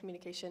will say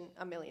communication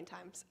a million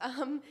times,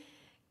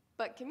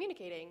 but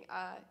communicating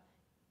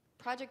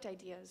project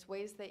ideas,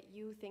 ways that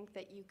you think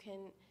that you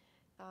can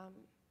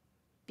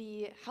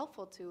be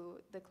helpful to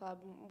the club,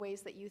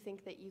 ways that you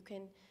think that you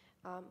can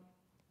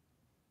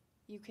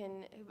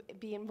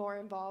be more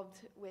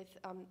involved with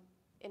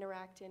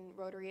Interact in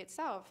Rotary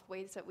itself,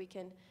 ways that we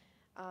can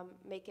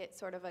make it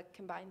sort of a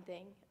combined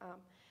thing.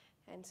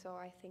 And so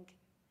I think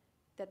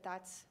that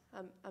that's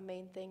a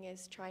main thing,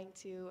 is trying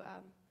to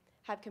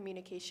have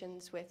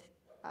communications with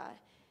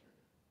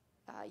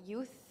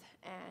youth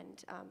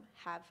and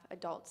have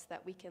adults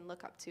that we can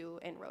look up to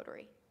in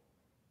Rotary.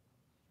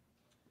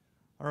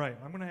 All right,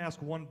 I'm going to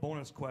ask one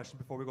bonus question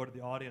before we go to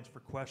the audience for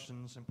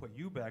questions and put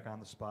you back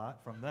on the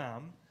spot from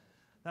them.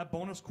 That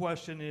bonus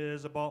question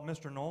is about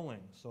Mr.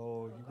 Noling.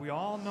 So we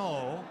all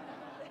know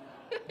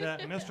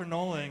that Mr.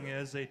 Noling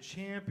is a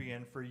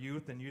champion for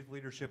youth and youth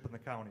leadership in the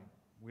county.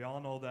 We all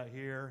know that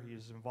here.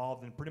 He's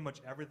involved in pretty much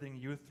everything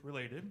youth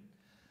related.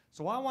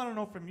 So I want to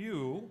know from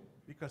you,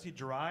 because he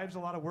drives a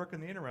lot of work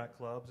in the Interact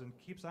clubs and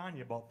keeps on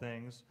you about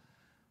things,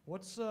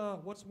 what's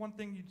one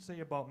thing you'd say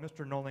about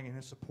Mr. Noling and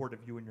his support of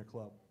you and your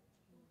club?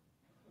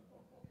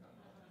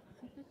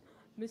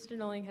 Mr.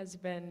 Noling has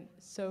been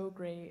so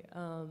great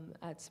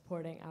at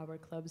supporting our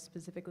club.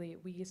 Specifically,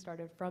 we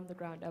started from the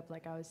ground up,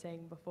 like I was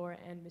saying before,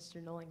 and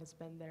Mr. Noling has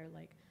been there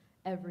like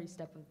every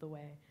step of the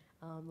way,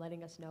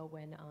 letting us know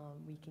when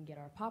we can get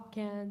our pop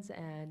cans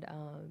and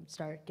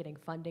start getting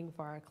funding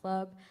for our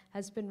club.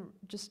 Has been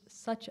just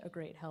such a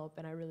great help,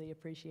 and I really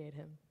appreciate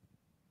him.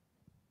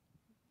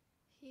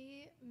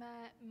 He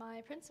met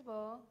my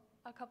principal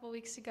a couple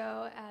weeks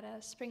ago at a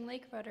Spring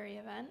Lake Rotary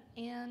event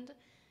and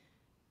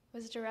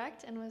was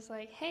direct and was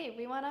like, hey,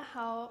 we want to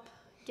help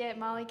get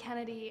Molly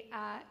Kennedy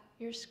at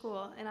your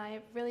school. And I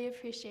really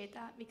appreciate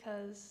that,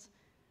 because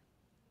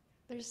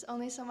there's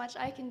only so much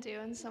I can do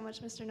and so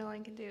much Mr.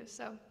 Noling can do.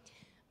 So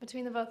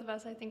between the both of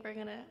us, I think we're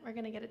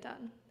gonna get it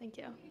done. Thank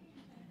you.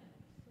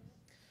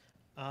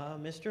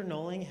 Mr.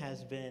 Noling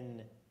has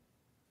been,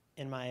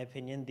 in my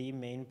opinion, the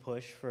main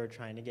push for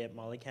trying to get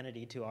Molly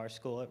Kennedy to our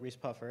school at Reese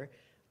Puffer.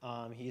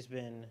 He's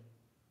been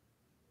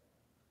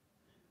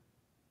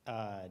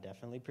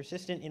definitely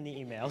persistent in the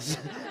emails.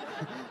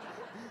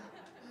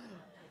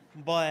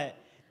 But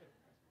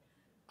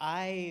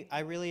I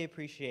really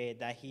appreciate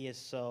that he is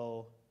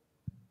so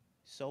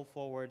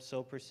forward,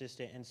 so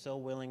persistent, and so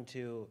willing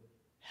to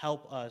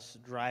help us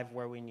drive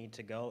where we need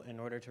to go in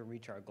order to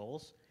reach our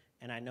goals.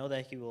 And I know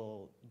that he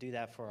will do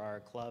that for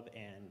our club,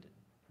 and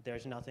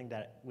there's nothing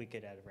that we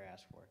could ever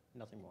ask for,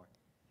 nothing more.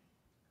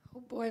 Oh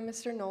boy,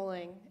 Mr.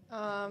 Noling.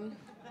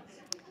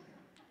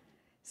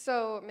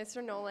 So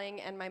Mr.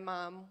 Noling and my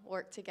mom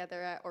worked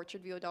together at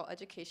Orchard View Adult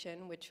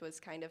Education, which was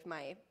kind of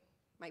my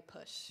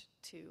push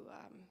to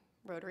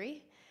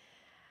Rotary.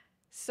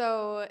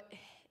 So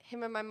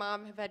him and my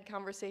mom have had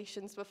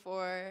conversations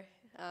before,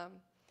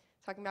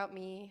 talking about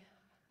me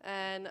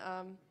and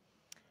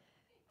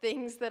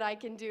things that I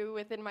can do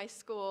within my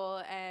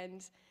school.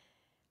 And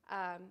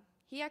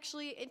he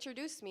actually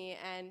introduced me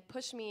and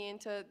pushed me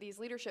into these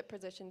leadership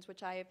positions,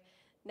 which I've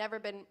never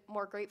been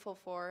more grateful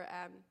for.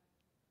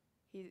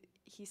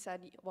 He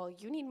said, well,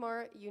 you need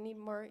more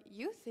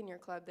youth in your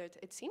club.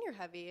 It's senior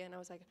heavy. And I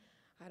was like,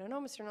 I don't know,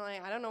 Mr.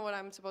 Noling, I don't know what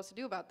I'm supposed to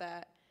do about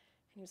that.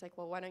 And he was like,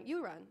 well, why don't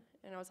you run?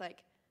 And I was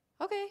like,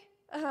 okay,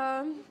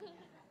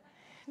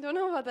 don't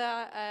know about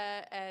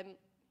that. And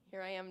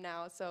here I am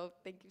now. So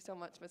thank you so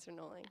much, Mr.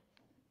 Noling.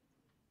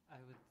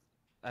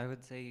 I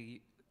would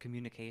say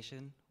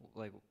communication.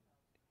 Like,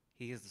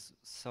 he is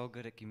so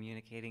good at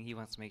communicating. He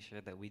wants to make sure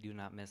that we do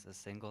not miss a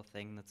single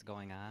thing that's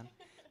going on.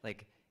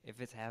 Like, if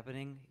it's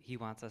happening, he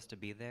wants us to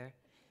be there.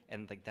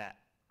 And like that,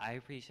 I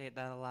appreciate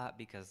that a lot,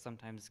 because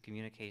sometimes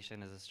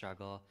communication is a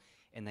struggle.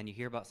 And then you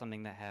hear about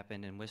something that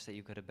happened and wish that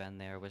you could have been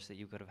there, wish that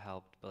you could have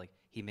helped, but like,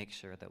 he makes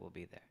sure that we'll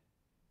be there.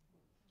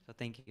 So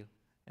thank you.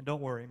 And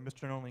don't worry,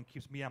 Mr. Noling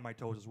keeps me on my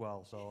toes as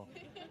well, so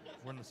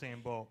we're in the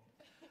same boat.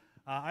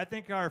 I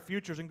think our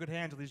future's in good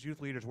hands with these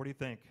youth leaders. What do you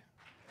think?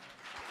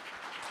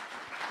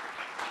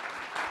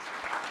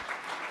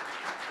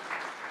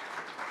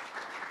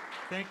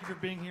 Thank you for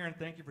being here, and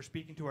thank you for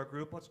speaking to our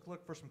group. Let's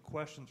look for some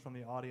questions from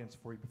the audience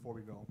for you before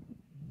we go.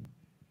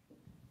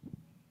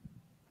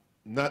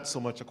 Not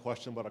so much a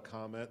question, but a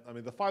comment. I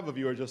mean, the five of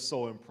you are just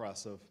so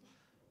impressive.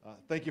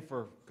 Thank you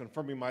for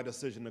confirming my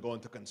decision to go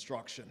into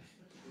construction.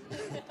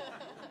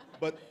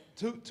 But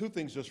two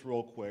things just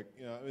real quick.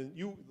 You know, I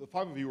mean, the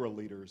five of you are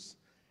leaders,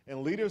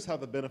 and leaders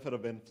have the benefit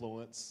of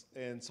influence.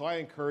 And so I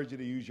encourage you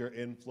to use your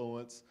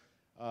influence,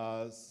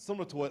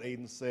 similar to what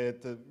Aiden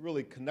said, to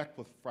really connect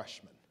with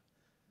freshmen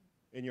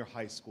in your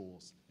high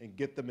schools and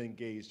get them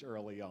engaged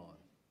early on.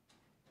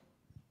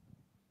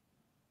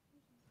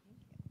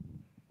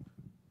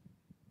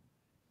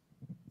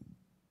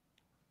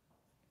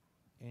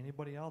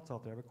 Anybody else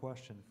out there have a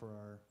question for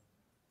our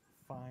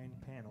fine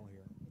panel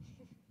here?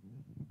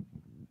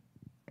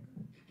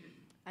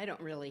 I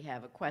don't really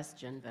have a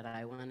question, but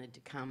I wanted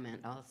to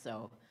comment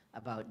also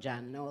about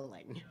John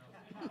Noling.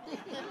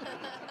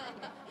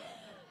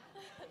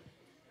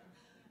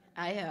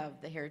 I have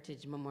the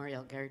Heritage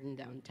Memorial Garden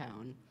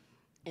downtown,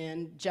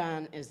 and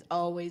John is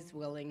always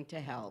willing to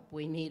help.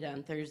 We meet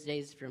on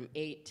Thursdays from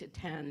 8 to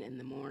 10 in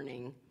the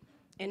morning,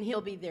 and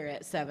he'll be there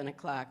at 7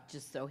 o'clock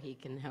just so he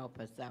can help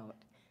us out.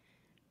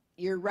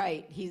 You're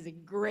right, he's a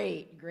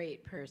great,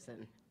 great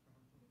person.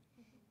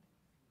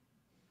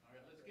 All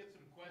right, let's get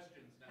some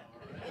questions now,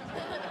 all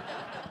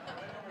right?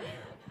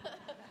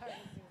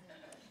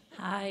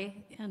 Hi,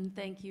 and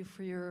thank you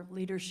for your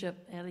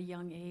leadership at a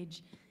young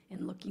age,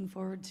 and looking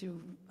forward to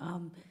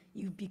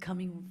you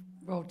becoming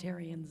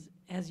Rotarians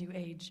as you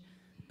age.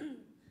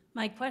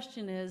 My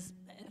question is,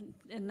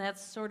 and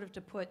that's sort of to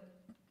put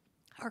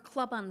our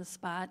club on the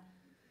spot,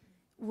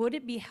 would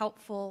it be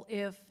helpful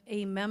if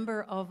a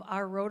member of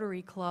our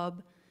Rotary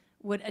Club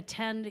would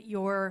attend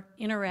your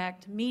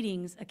Interact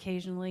meetings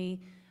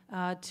occasionally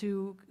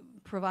to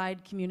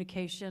provide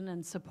communication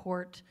and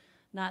support,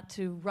 not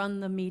to run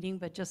the meeting,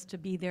 but just to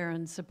be there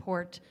and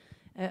support?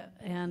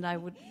 And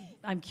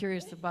I'm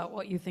curious about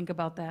what you think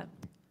about that.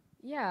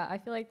 Yeah, I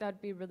feel like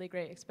that'd be really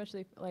great,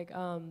 especially like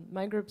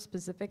my group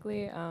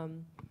specifically.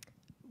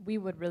 We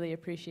would really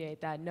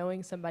appreciate that.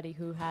 Knowing somebody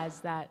who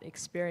has that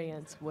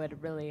experience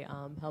would really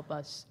help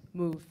us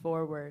move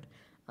forward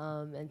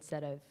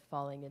instead of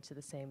falling into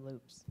the same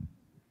loops.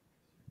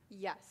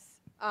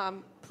 Yes,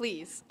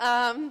 please.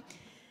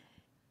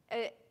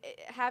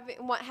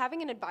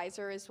 Having an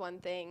advisor is one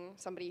thing,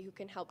 somebody who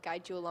can help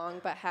guide you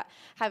along, but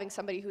having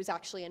somebody who's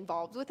actually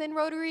involved within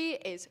Rotary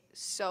is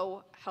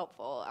so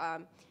helpful.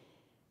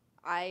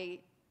 I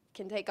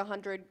can take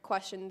 100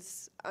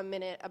 questions a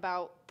minute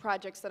about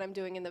projects that I'm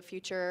doing in the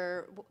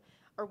future,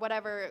 or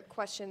whatever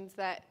questions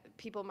that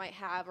people might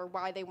have, or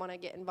why they want to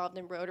get involved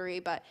in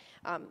Rotary, but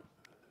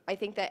I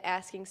think that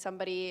asking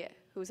somebody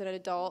who's an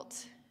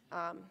adult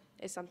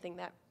is something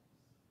that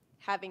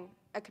having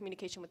a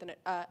communication with an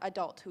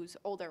adult who's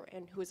older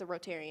and who is a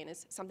Rotarian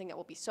is something that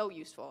will be so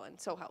useful and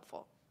so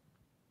helpful.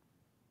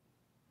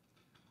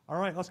 All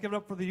right, let's give it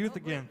up for the youth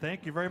again.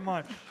 Thank you very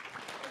much.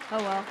 Oh,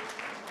 well.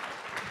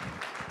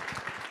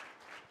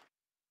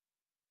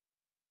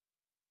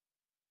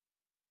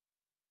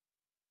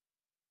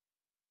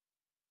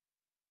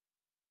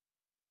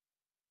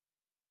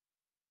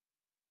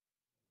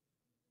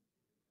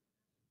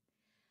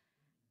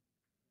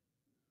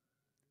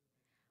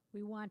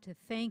 We want to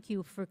thank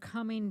you for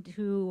coming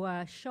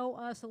to show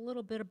us a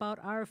little bit about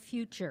our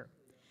future.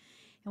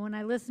 And when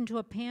I listen to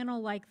a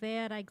panel like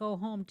that, I go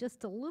home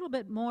just a little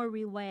bit more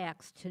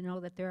relaxed to know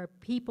that there are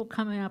people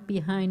coming up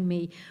behind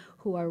me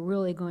who are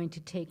really going to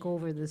take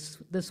over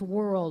this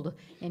world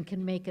and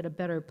can make it a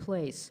better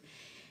place.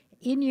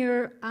 In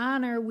your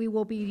honor, we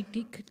will be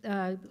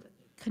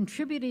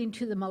contributing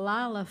to the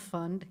Malala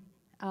Fund,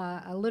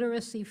 a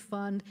literacy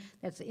fund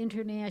that's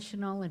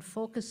international and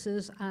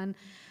focuses on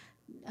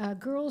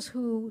girls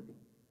who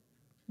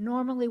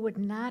normally would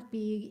not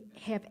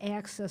have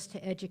access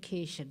to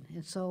education.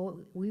 And so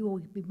we will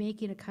be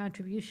making a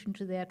contribution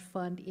to that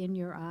fund in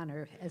your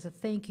honor as a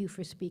thank you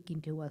for speaking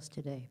to us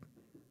today.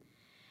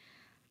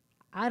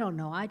 I don't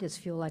know, I just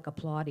feel like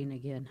applauding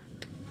again.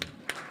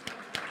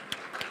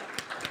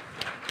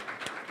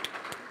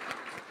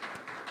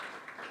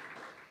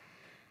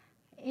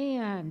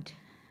 And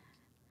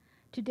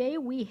today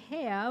we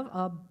have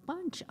a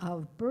bunch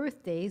of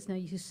birthdays. Now,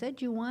 you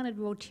said you wanted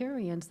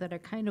Rotarians that are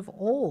kind of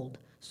old,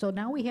 so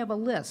now we have a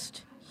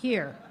list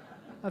here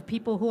of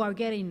people who are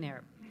getting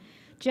there.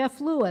 Jeff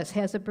Lewis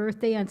has a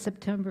birthday on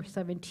September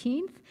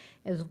 17th,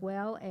 as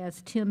well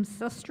as Tim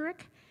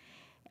Sustrick.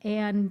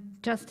 And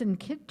Justin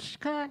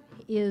Kitchka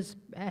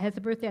has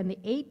a birthday on the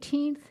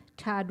 18th,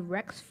 Todd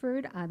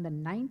Rexford on the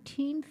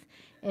 19th,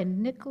 and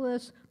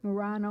Nicholas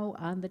Morano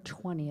on the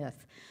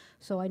 20th.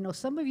 So I know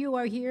some of you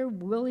are here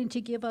willing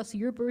to give us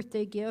your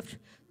birthday gift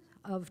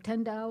of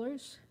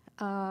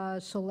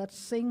 $10. So let's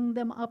sing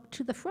them up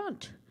to the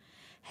front.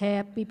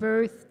 Happy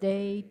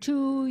birthday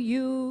to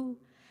you.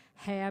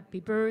 Happy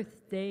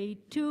birthday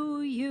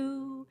to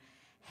you.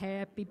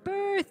 Happy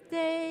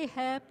birthday,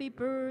 happy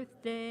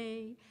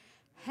birthday.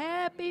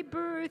 Happy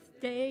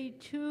birthday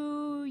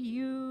to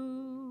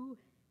you.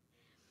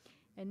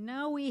 And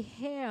now we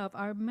have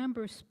our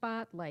member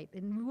spotlight.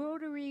 In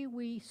Rotary,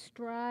 we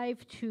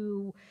strive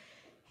to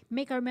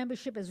make our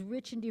membership as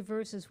rich and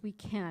diverse as we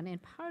can.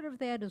 And part of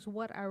that is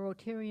what our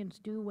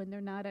Rotarians do when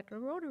they're not at a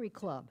Rotary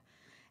Club.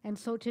 And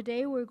so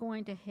today we're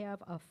going to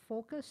have a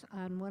focus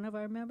on one of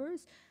our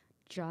members,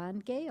 John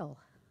Gale.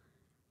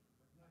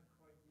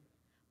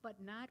 But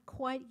not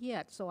quite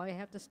yet. So I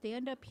have to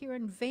stand up here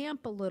and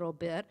vamp a little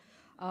bit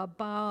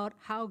about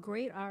how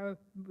great our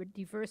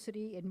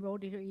diversity in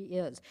Rotary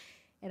is.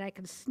 And I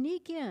can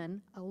sneak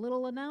in a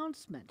little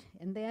announcement,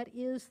 and that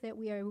is that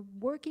we are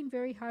working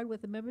very hard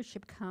with the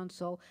Membership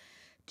Council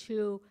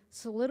to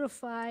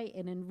solidify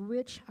and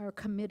enrich our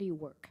committee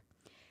work.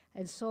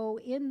 And so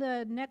in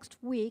the next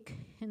week,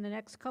 in the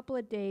next couple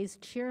of days,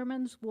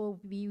 chairmen will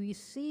be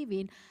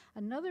receiving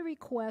another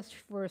request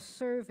for a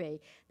survey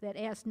that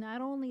asks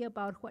not only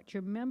about what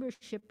your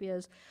membership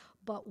is,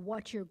 but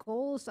what your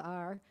goals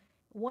are,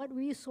 what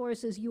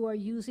resources you are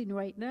using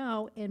right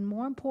now, and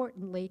more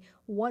importantly,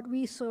 what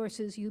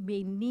resources you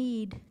may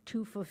need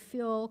to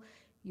fulfill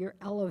your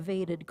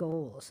elevated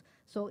goals.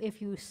 So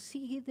if you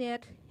see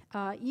that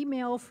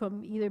email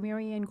from either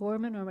Mary Ann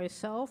Gorman or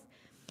myself,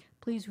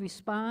 please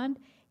respond.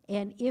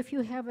 And if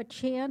you have a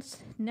chance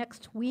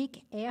next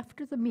week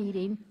after the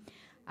meeting,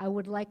 I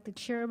would like the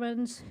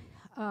chairmen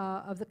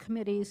of the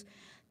committees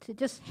to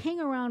just hang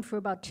around for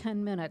about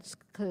 10 minutes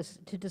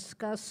to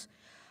discuss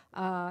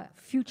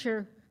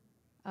future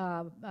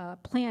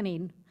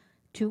planning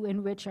to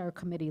enrich our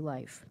committee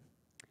life.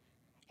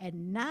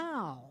 And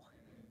now,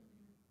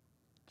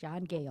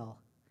 John Gale.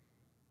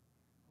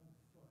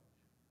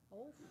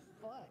 Oh,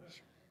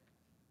 fudge.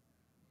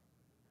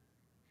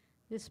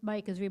 This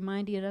mic is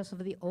reminding us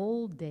of the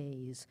old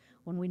days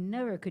when we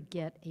never could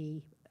get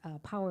a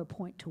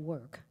PowerPoint to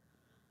work.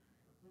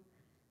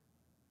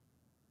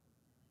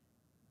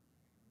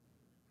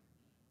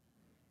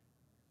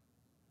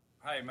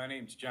 Hi, my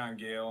name's John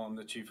Gale. I'm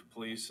the Chief of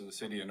Police of the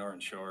City of Norton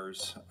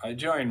Shores. I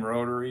joined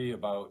Rotary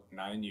about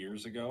 9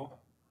 years ago.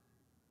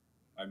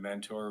 My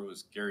mentor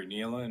was Gary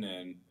Nealon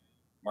and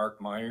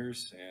Mark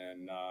Myers,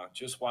 and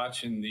just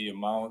watching the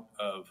amount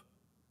of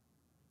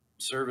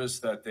service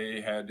that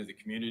they had to the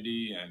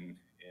community and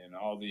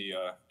all the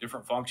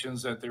different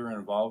functions that they were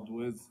involved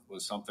with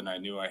was something I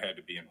knew I had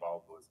to be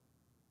involved with.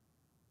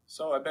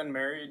 So I've been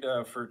married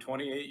for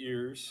 28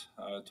 years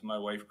to my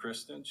wife,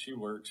 Kristen. She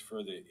works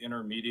for the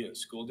Intermediate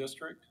School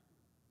District.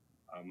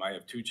 I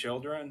have 2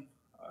 children.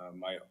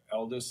 My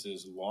eldest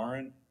is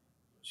Lauren.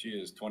 She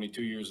is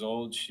 22 years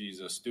old. She's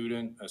a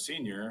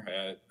senior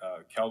at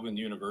Calvin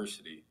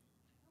University.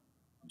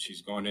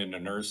 She's going into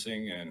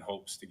nursing and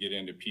hopes to get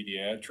into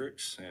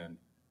pediatrics, and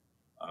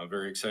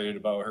very excited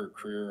about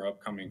her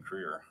upcoming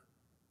career.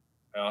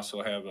 I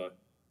also have a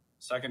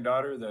second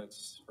daughter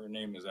her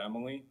name is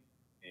Emily,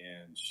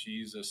 and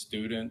she's a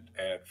student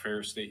at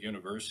Ferris State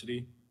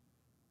University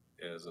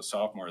as a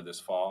sophomore this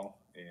fall,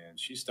 and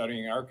she's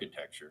studying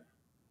architecture.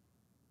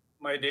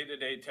 My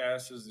day-to-day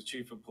task as the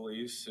Chief of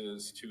Police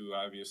is to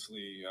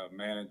obviously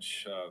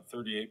manage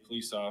 38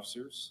 police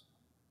officers.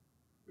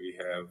 We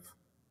have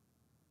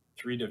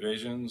 3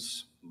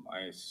 divisions.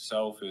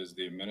 Myself is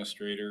the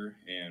administrator,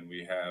 and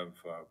we have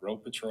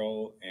road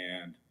patrol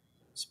and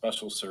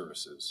special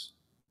services.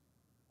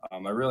 I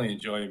really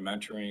enjoy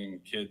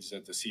mentoring kids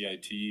at the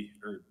CIT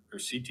or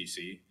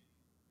CTC,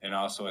 and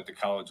also at the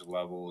college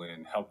level,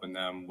 and helping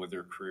them with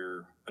their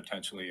career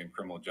potentially in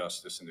criminal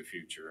justice in the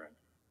future, and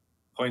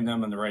pointing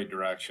them in the right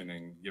direction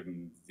and give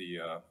them the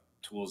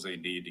tools they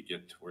need to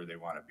get to where they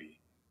want to be.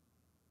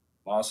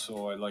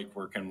 Also, I like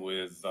working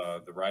with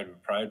the Ride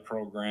with Pride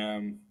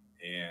program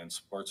and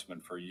Sportsmen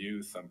for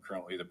Youth. I'm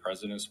currently the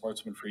president of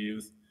Sportsmen for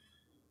Youth.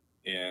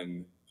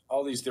 And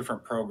all these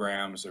different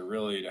programs are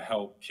really to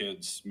help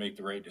kids make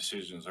the right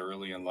decisions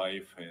early in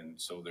life, and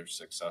so they're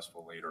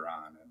successful later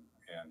on.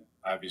 And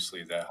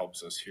obviously that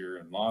helps us here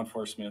in law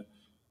enforcement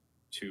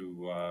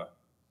to,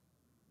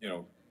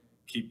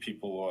 keep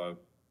people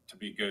to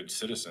be good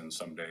citizens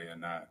someday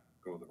and not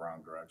go the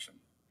wrong direction.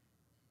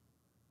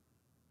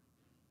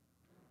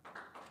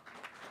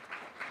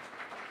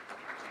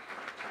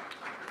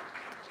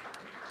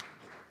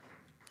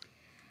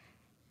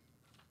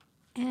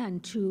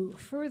 And to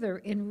further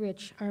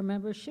enrich our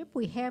membership,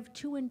 we have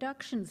 2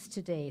 inductions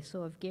today.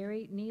 So if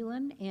Gary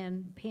Nealon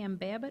and Pam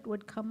Babbitt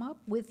would come up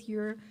with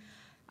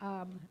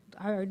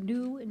our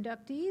new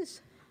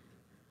inductees.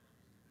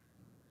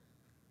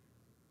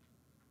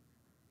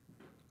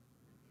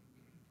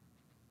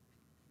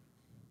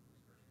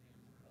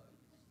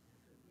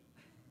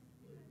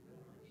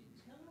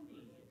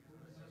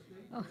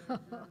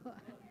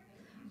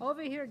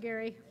 Over here,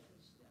 Gary.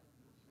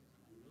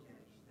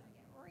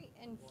 Right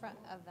in front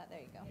of that. There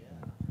you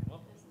go.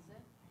 This is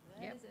it?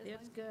 Yep,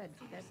 it's good.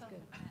 That's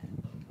good.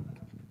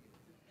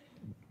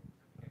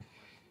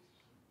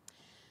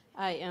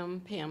 I am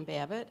Pam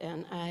Babbitt,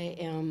 and I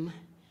am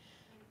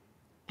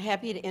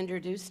happy to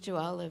introduce to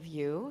all of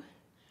you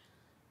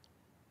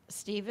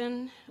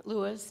Stephen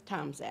Lewis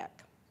Tomczak.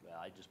 Well,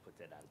 I just put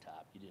that on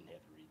top. You didn't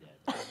have to read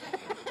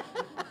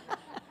that.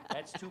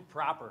 That's too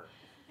proper.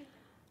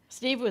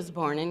 Steve was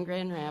born in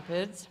Grand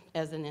Rapids.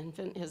 As an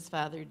infant, his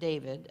father,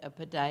 David, a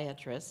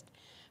podiatrist,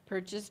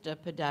 purchased a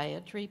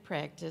podiatry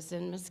practice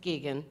in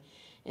Muskegon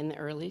in the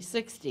early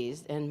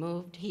 60s and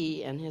moved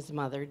he and his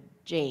mother,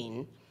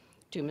 Jane,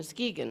 to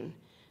Muskegon.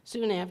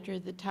 Soon after,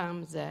 the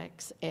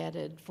Tomczaks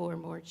added 4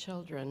 more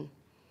children.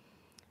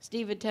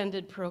 Steve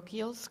attended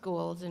parochial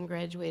schools and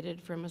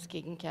graduated from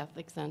Muskegon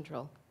Catholic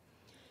Central.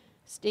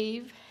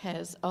 Steve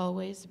has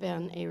always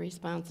been a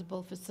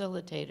responsible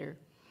facilitator.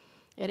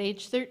 At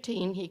age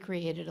 13, he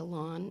created a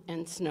lawn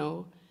and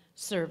snow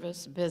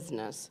service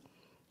business.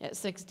 At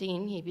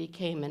 16, he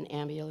became an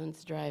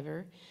ambulance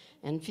driver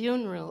and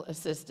funeral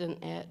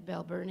assistant at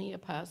Balbernie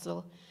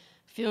Apostle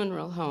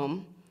Funeral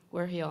Home,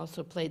 where he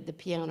also played the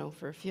piano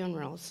for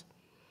funerals.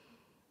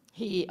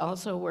 He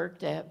also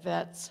worked at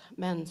Vets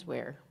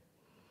Menswear.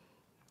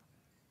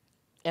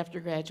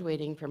 After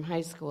graduating from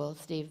high school,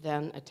 Steve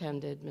then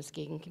attended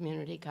Muskegon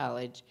Community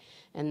College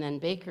and then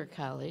Baker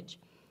College,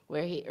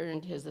 where he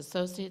earned his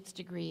associate's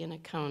degree in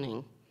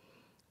accounting.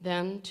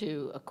 Then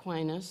to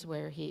Aquinas,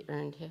 where he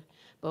earned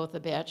both a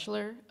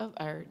Bachelor of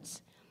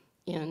Arts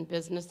in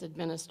Business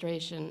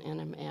Administration and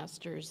a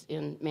Master's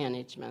in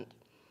Management.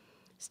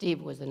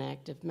 Steve was an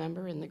active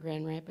member in the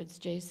Grand Rapids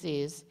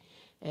JCs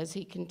as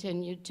he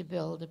continued to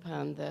build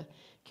upon the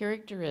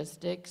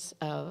characteristics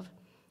of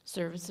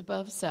service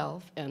above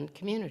self and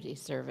community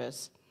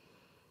service.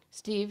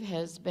 Steve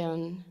has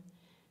been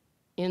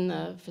in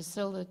the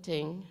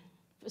facilitating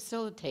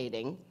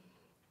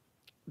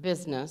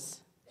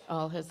business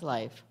all his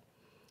life.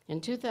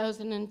 In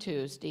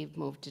 2002, Steve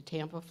moved to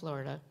Tampa,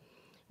 Florida,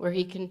 where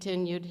he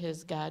continued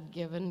his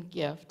God-given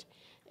gift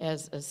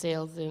as a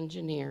sales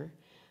engineer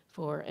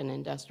for an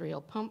industrial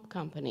pump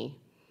company.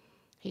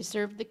 He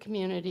served the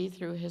community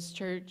through his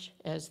church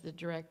as the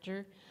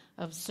director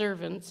of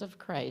Servants of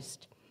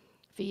Christ,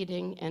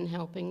 feeding and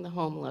helping the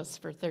homeless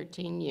for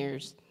 13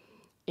 years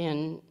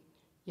in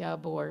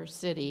Ybor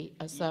City,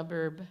 a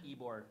suburb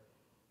Ybor.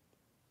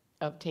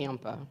 of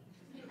Tampa.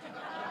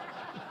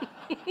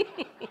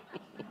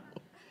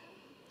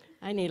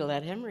 I need to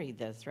let him read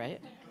this,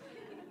 right?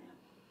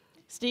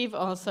 Steve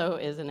also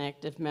is an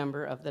active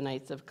member of the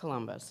Knights of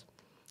Columbus.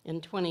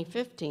 In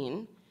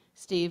 2015,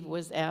 Steve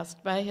was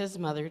asked by his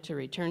mother to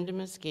return to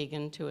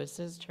Muskegon to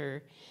assist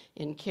her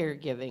in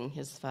caregiving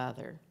his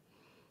father,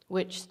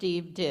 which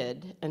Steve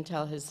did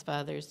until his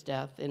father's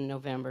death in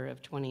November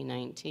of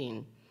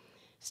 2019.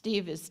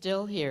 Steve is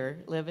still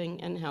here, living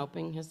and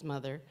helping his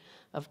mother.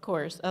 Of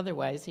course,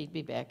 otherwise he'd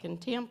be back in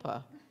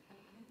Tampa.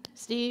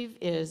 Steve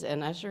is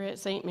an usher at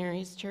St.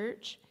 Mary's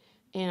Church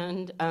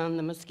and on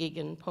the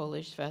Muskegon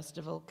Polish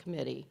Festival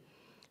Committee.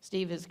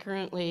 Steve is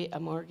currently a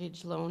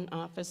mortgage loan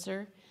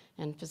officer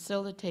and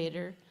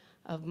facilitator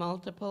of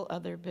multiple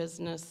other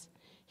business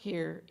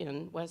here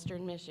in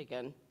Western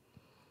Michigan.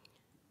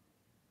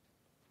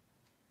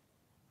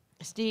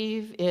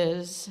 Steve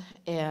is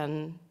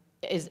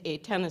a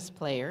tennis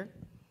player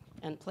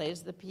and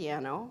plays the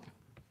piano.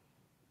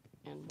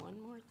 And one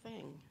more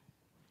thing.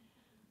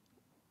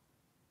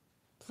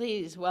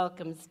 Please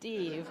welcome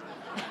Steve.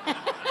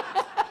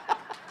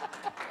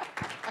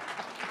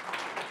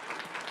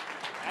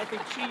 I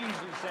think she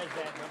usually says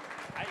that, but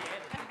I added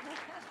it.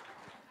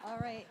 All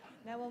right,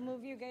 now we'll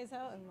move you guys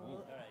out and we'll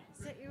All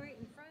right. sit you right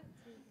in front.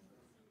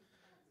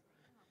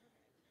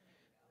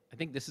 I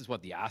think this is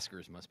what the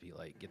Oscars must be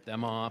like. Get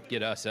them off,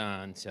 get us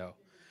on. So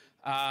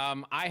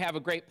I have a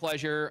great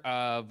pleasure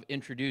of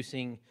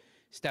introducing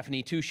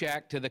Stephanie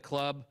Tushak to the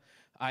club.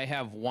 I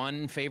have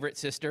one favorite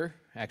sister,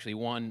 actually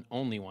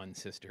only one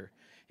sister,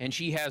 and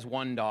she has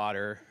one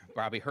daughter,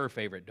 probably her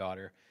favorite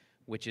daughter,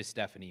 which is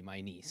Stephanie,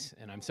 my niece.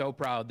 And I'm so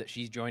proud that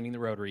she's joining the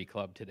Rotary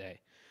Club today.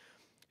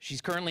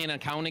 She's currently an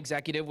account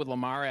executive with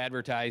Lamar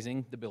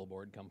Advertising, the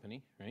billboard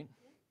company, right?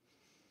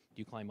 Do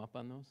you climb up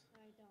on those?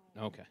 I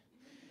don't. Okay.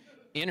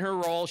 In her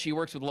role, she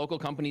works with local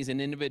companies and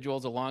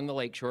individuals along the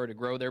lakeshore to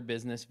grow their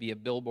business via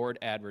billboard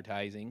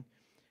advertising.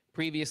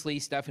 Previously,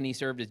 Stephanie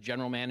served as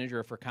general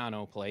manager for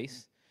Cano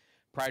Place.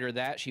 Prior to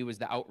that, she was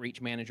the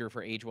outreach manager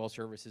for Agewell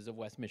Services of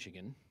West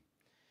Michigan.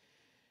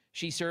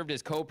 She served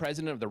as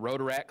co-president of the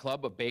Rotaract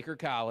Club of Baker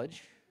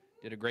College.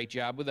 Did a great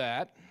job with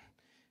that.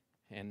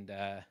 And,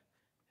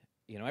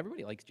 you know,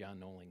 everybody likes John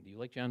Noling. Do you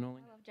like John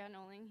Noling? I love John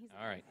Noling. He's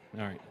All right,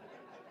 all right.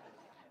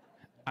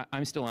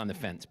 I'm still on the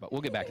fence, but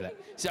we'll get back to that.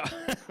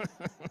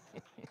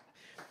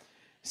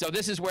 So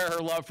this is where her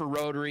love for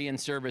Rotary and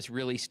service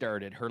really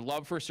started. Her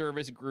love for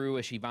service grew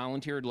as she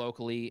volunteered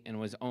locally and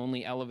was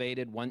only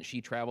elevated once she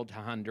traveled to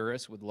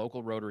Honduras with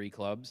local Rotary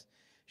clubs.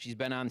 She's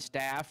been on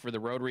staff for the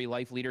Rotary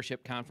Life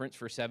Leadership Conference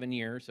for 7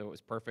 years, so it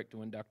was perfect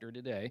to induct her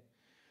today.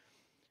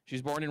 She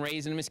was born and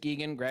raised in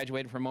Muskegon,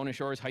 graduated from Mona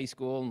Shores High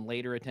School, and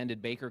later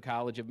attended Baker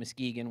College of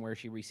Muskegon, where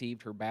she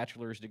received her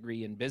bachelor's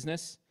degree in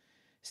business.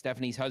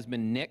 Stephanie's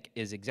husband, Nick,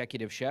 is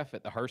executive chef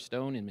at the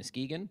Hearthstone in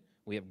Muskegon.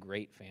 We have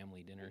great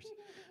family dinners.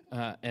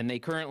 And they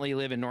currently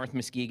live in North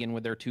Muskegon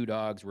with their 2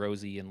 dogs,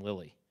 Rosie and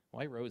Lily.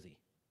 Why Rosie?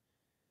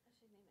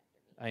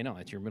 I know,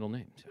 that's your middle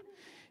name. So.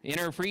 In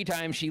her free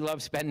time, she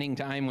loves spending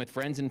time with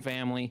friends and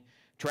family,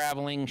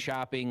 traveling,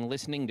 shopping,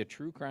 listening to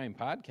true crime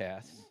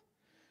podcasts,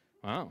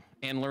 wow,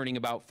 and learning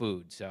about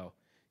food. So,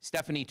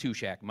 Stephanie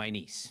Tushak, my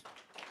niece.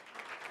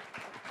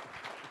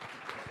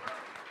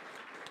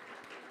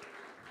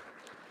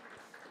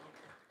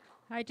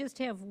 I just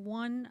have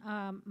one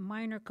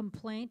minor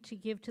complaint to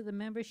give to the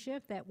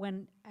membership, that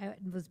when it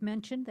was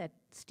mentioned that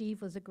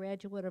Steve was a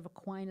graduate of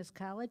Aquinas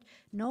College,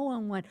 no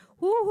one went,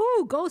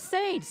 woo-hoo, go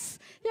Saints,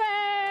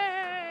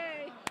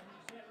 yay!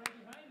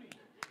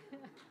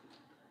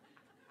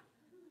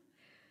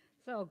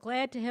 So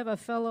glad to have a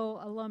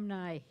fellow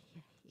alumni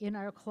in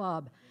our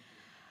club.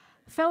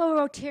 Fellow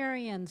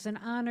Rotarians, an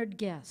honored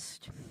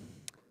guest.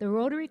 The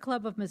Rotary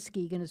Club of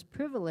Muskegon is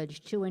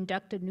privileged to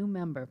induct a new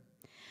member.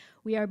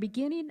 We are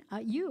beginning,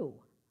 you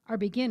are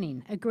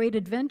beginning a great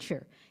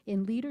adventure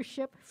in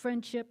leadership,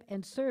 friendship,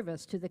 and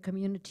service to the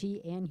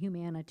community and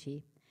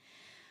humanity.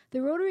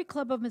 The Rotary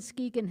Club of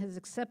Muskegon has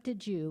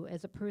accepted you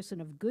as a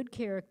person of good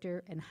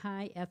character and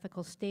high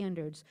ethical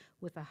standards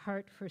with a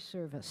heart for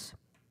service.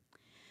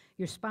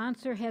 Your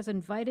sponsor has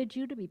invited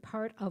you to be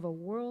part of a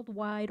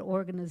worldwide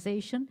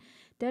organization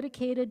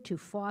dedicated to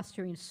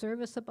fostering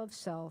service above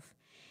self.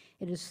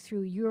 It is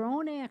through your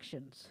own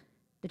actions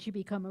that you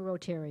become a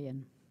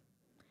Rotarian.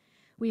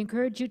 We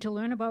encourage you to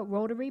learn about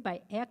Rotary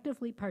by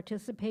actively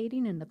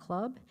participating in the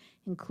club,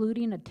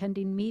 including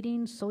attending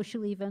meetings,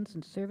 social events,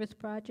 and service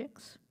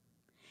projects.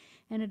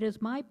 And it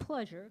is my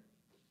pleasure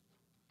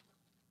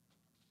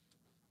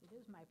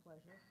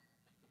pleasure.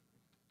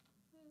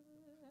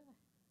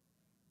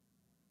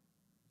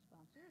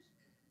 Sponsors?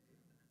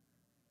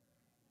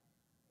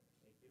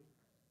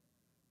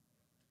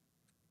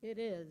 It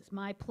is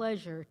my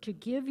pleasure to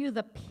give you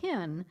the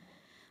pin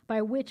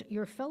by which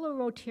your fellow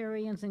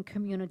Rotarians and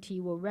community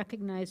will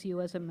recognize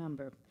you as a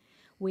member.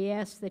 We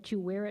ask that you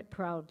wear it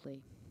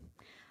proudly.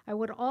 I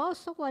would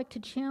also like to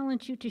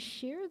challenge you to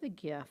share the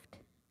gift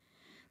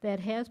that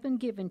has been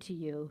given to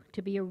you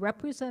to be a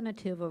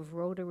representative of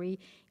Rotary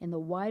in the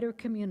wider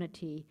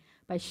community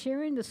by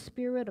sharing the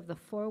spirit of the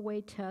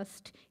four-way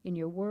test in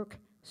your work,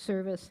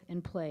 service,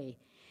 and play,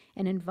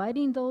 and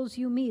inviting those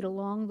you meet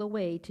along the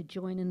way to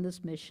join in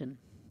this mission.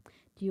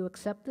 Do you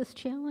accept this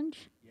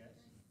challenge? Yes.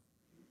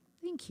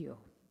 Thank you.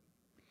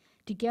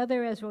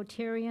 Together as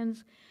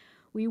Rotarians,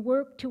 we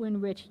work to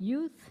enrich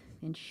youth,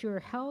 ensure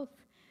health,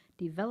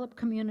 develop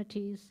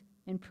communities,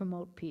 and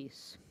promote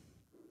peace.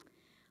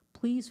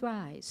 Please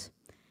rise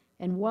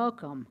and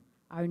welcome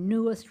our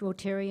newest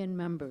Rotarian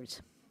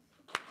members.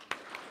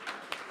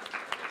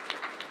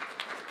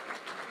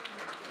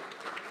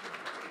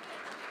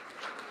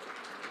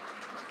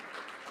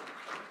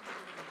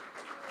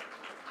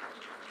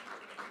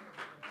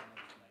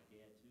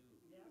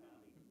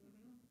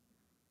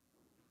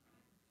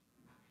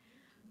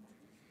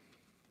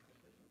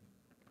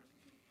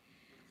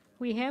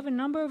 We have a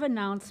number of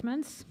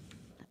announcements,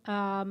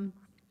 and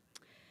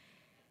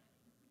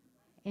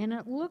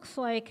it looks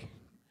like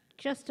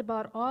just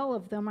about all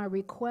of them are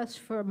requests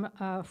from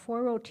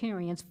for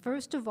Rotarians.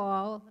 First of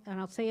all, and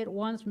I'll say it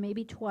once,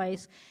 maybe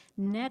twice,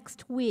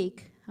 next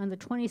week on the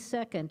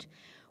 22nd,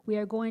 we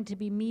are going to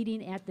be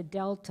meeting at the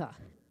Delta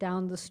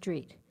down the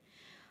street.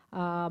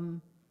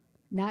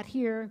 Not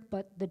here,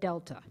 but the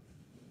Delta.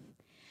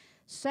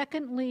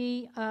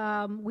 Secondly,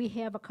 we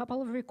have a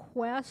couple of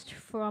requests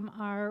from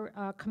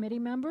our committee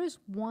members.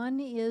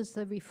 One is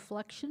the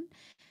reflection.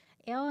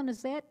 Alan,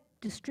 is that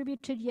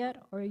distributed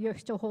yet, or you're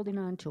still holding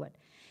on to it?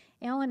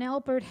 Alan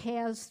Albert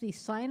has the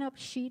sign-up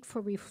sheet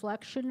for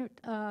reflection,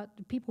 the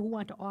people who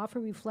want to offer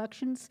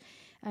reflections.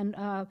 And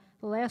the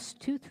last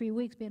 2-3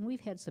 weeks, man,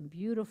 we've had some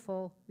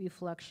beautiful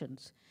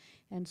reflections.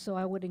 And so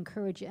I would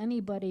encourage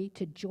anybody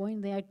to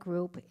join that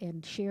group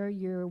and share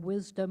your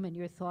wisdom and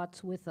your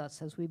thoughts with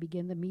us as we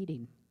begin the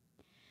meeting.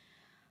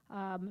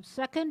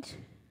 Second,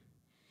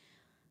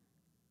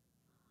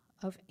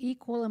 of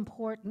equal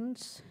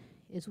importance,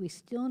 is we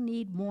still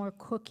need more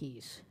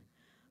cookies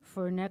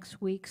for next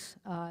week's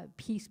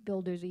Peace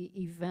Builders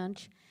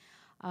event.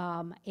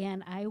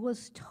 And I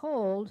was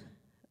told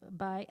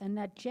by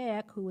Annette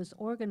Jack, who is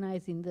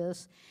organizing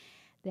this,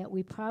 that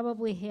we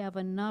probably have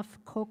enough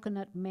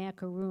coconut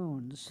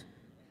macaroons.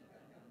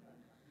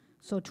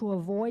 So to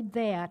avoid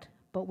that,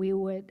 but we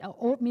would,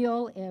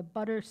 oatmeal,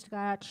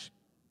 butterscotch,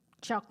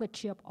 chocolate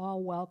chip,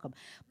 all welcome.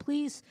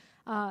 Please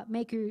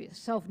make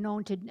yourself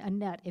known to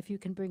Annette if you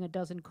can bring a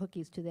dozen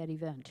cookies to that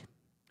event.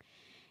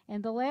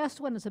 And the last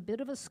one is a bit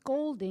of a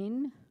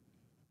scolding.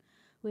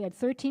 We had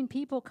 13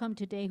 people come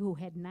today who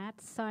had not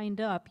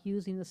signed up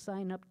using the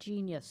Sign Up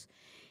Genius.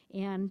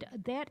 And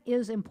that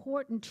is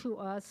important to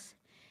us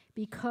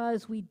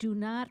because we do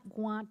not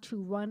want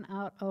to run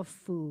out of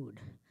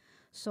food.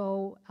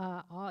 So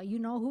you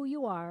know who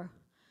you are.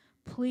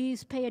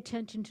 Please pay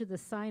attention to the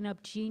Sign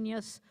Up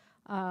Genius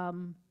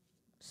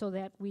so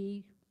that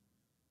we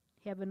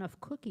have enough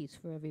cookies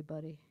for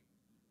everybody.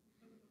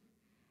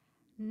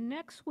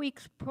 Next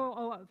week's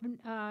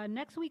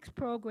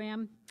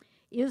program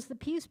is the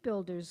Peace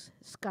Builders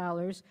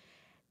Scholars.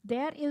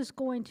 That is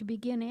going to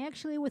begin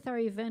actually with our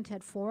event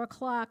at 4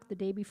 o'clock the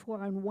day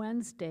before on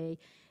Wednesday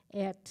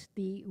at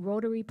the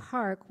Rotary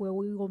Park, where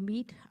we will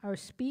meet our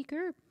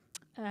speaker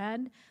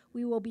and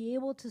we will be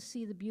able to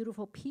see the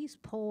beautiful peace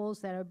poles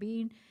that are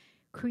being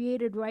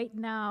created right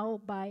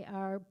now by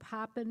our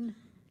Poppin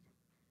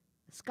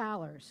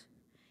scholars.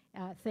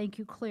 Thank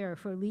you, Claire,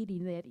 for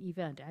leading that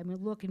event. I'm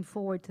looking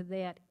forward to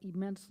that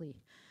immensely.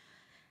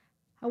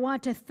 I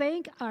want to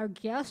thank our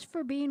guests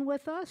for being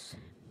with us.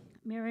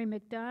 Mary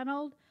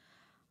McDonald,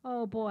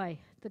 oh boy,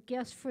 the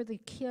guests for the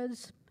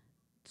kids,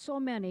 so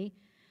many,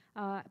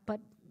 but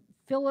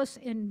Phyllis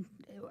in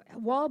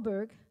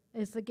Wahlberg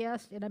is the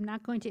guest, and I'm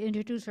not going to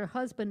introduce her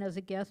husband as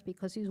a guest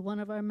because he's one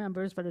of our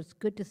members, but it's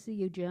good to see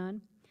you,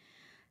 John.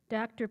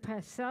 Dr.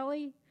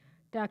 Pacelli,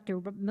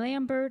 Dr.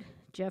 Lambert,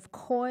 Jeff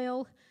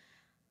Coyle,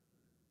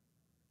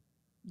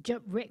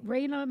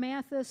 Raina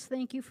Mathis,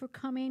 thank you for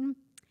coming.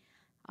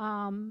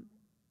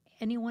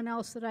 Anyone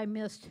else that I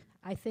missed,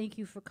 I thank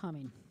you for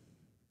coming.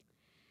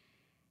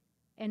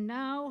 And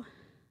now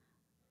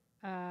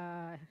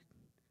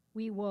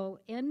we will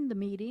end the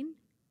meeting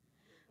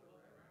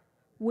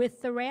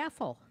with the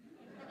raffle.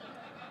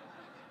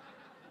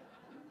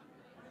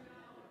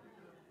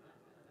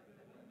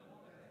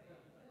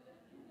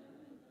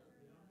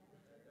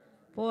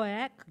 Boy,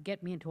 that could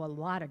get me into a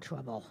lot of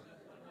trouble.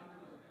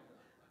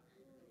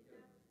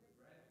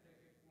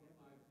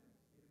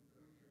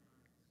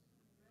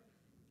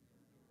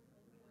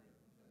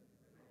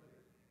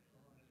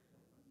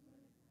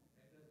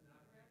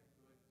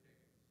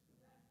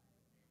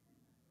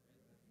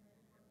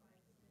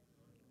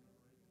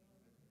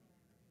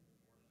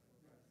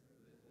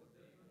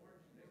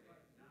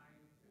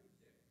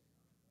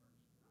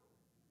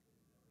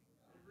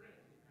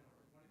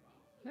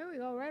 There we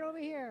go, right over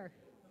here.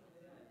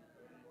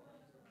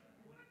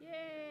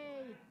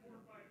 Yay!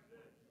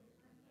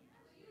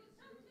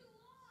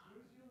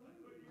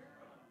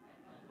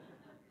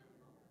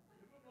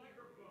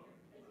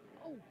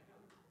 Oh.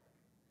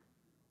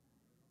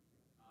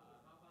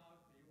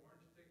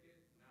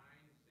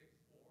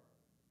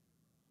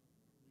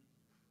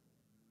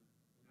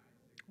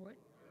 What?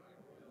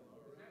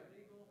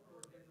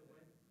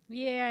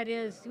 Yeah, it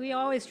is. We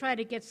always try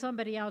to get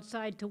somebody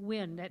outside to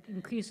win. That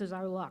increases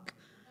our luck.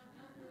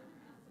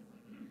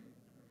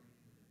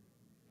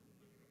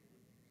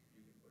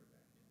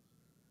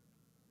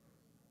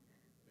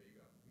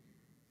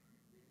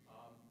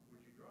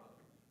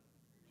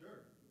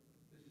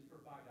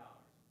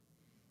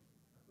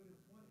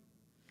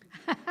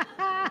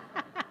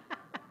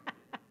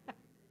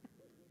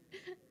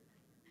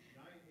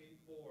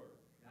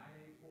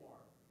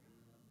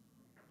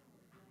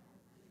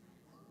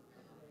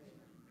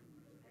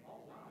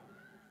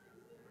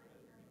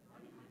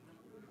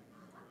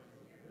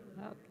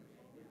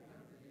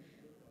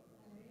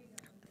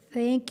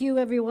 Thank you,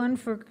 everyone,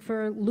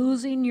 for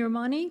losing your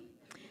money.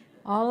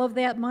 All of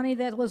that money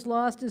that was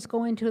lost is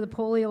going to the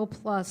Polio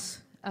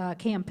Plus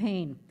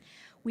campaign.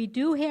 We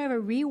do have a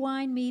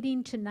rewind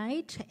meeting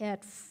tonight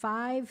at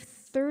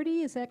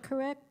 5:30, is that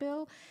correct,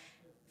 Bill?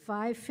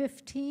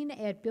 5:15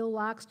 at Bill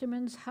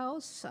Loxterman's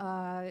house.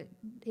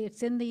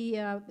 It's in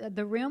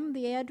the rim,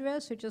 the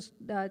address, or just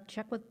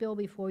check with Bill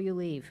before you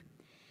leave.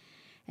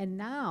 And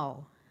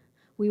now,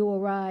 we will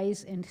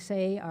rise and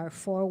say our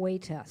four-way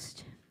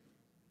test.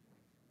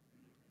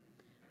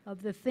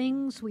 Of the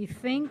things we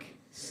think,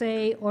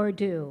 say, or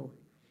do,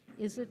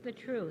 is it the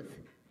truth?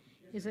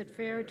 Is it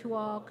fair to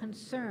all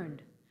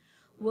concerned?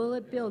 Will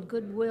it build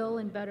goodwill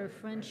and better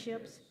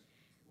friendships?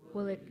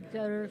 Will it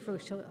better for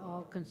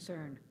all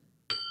concerned?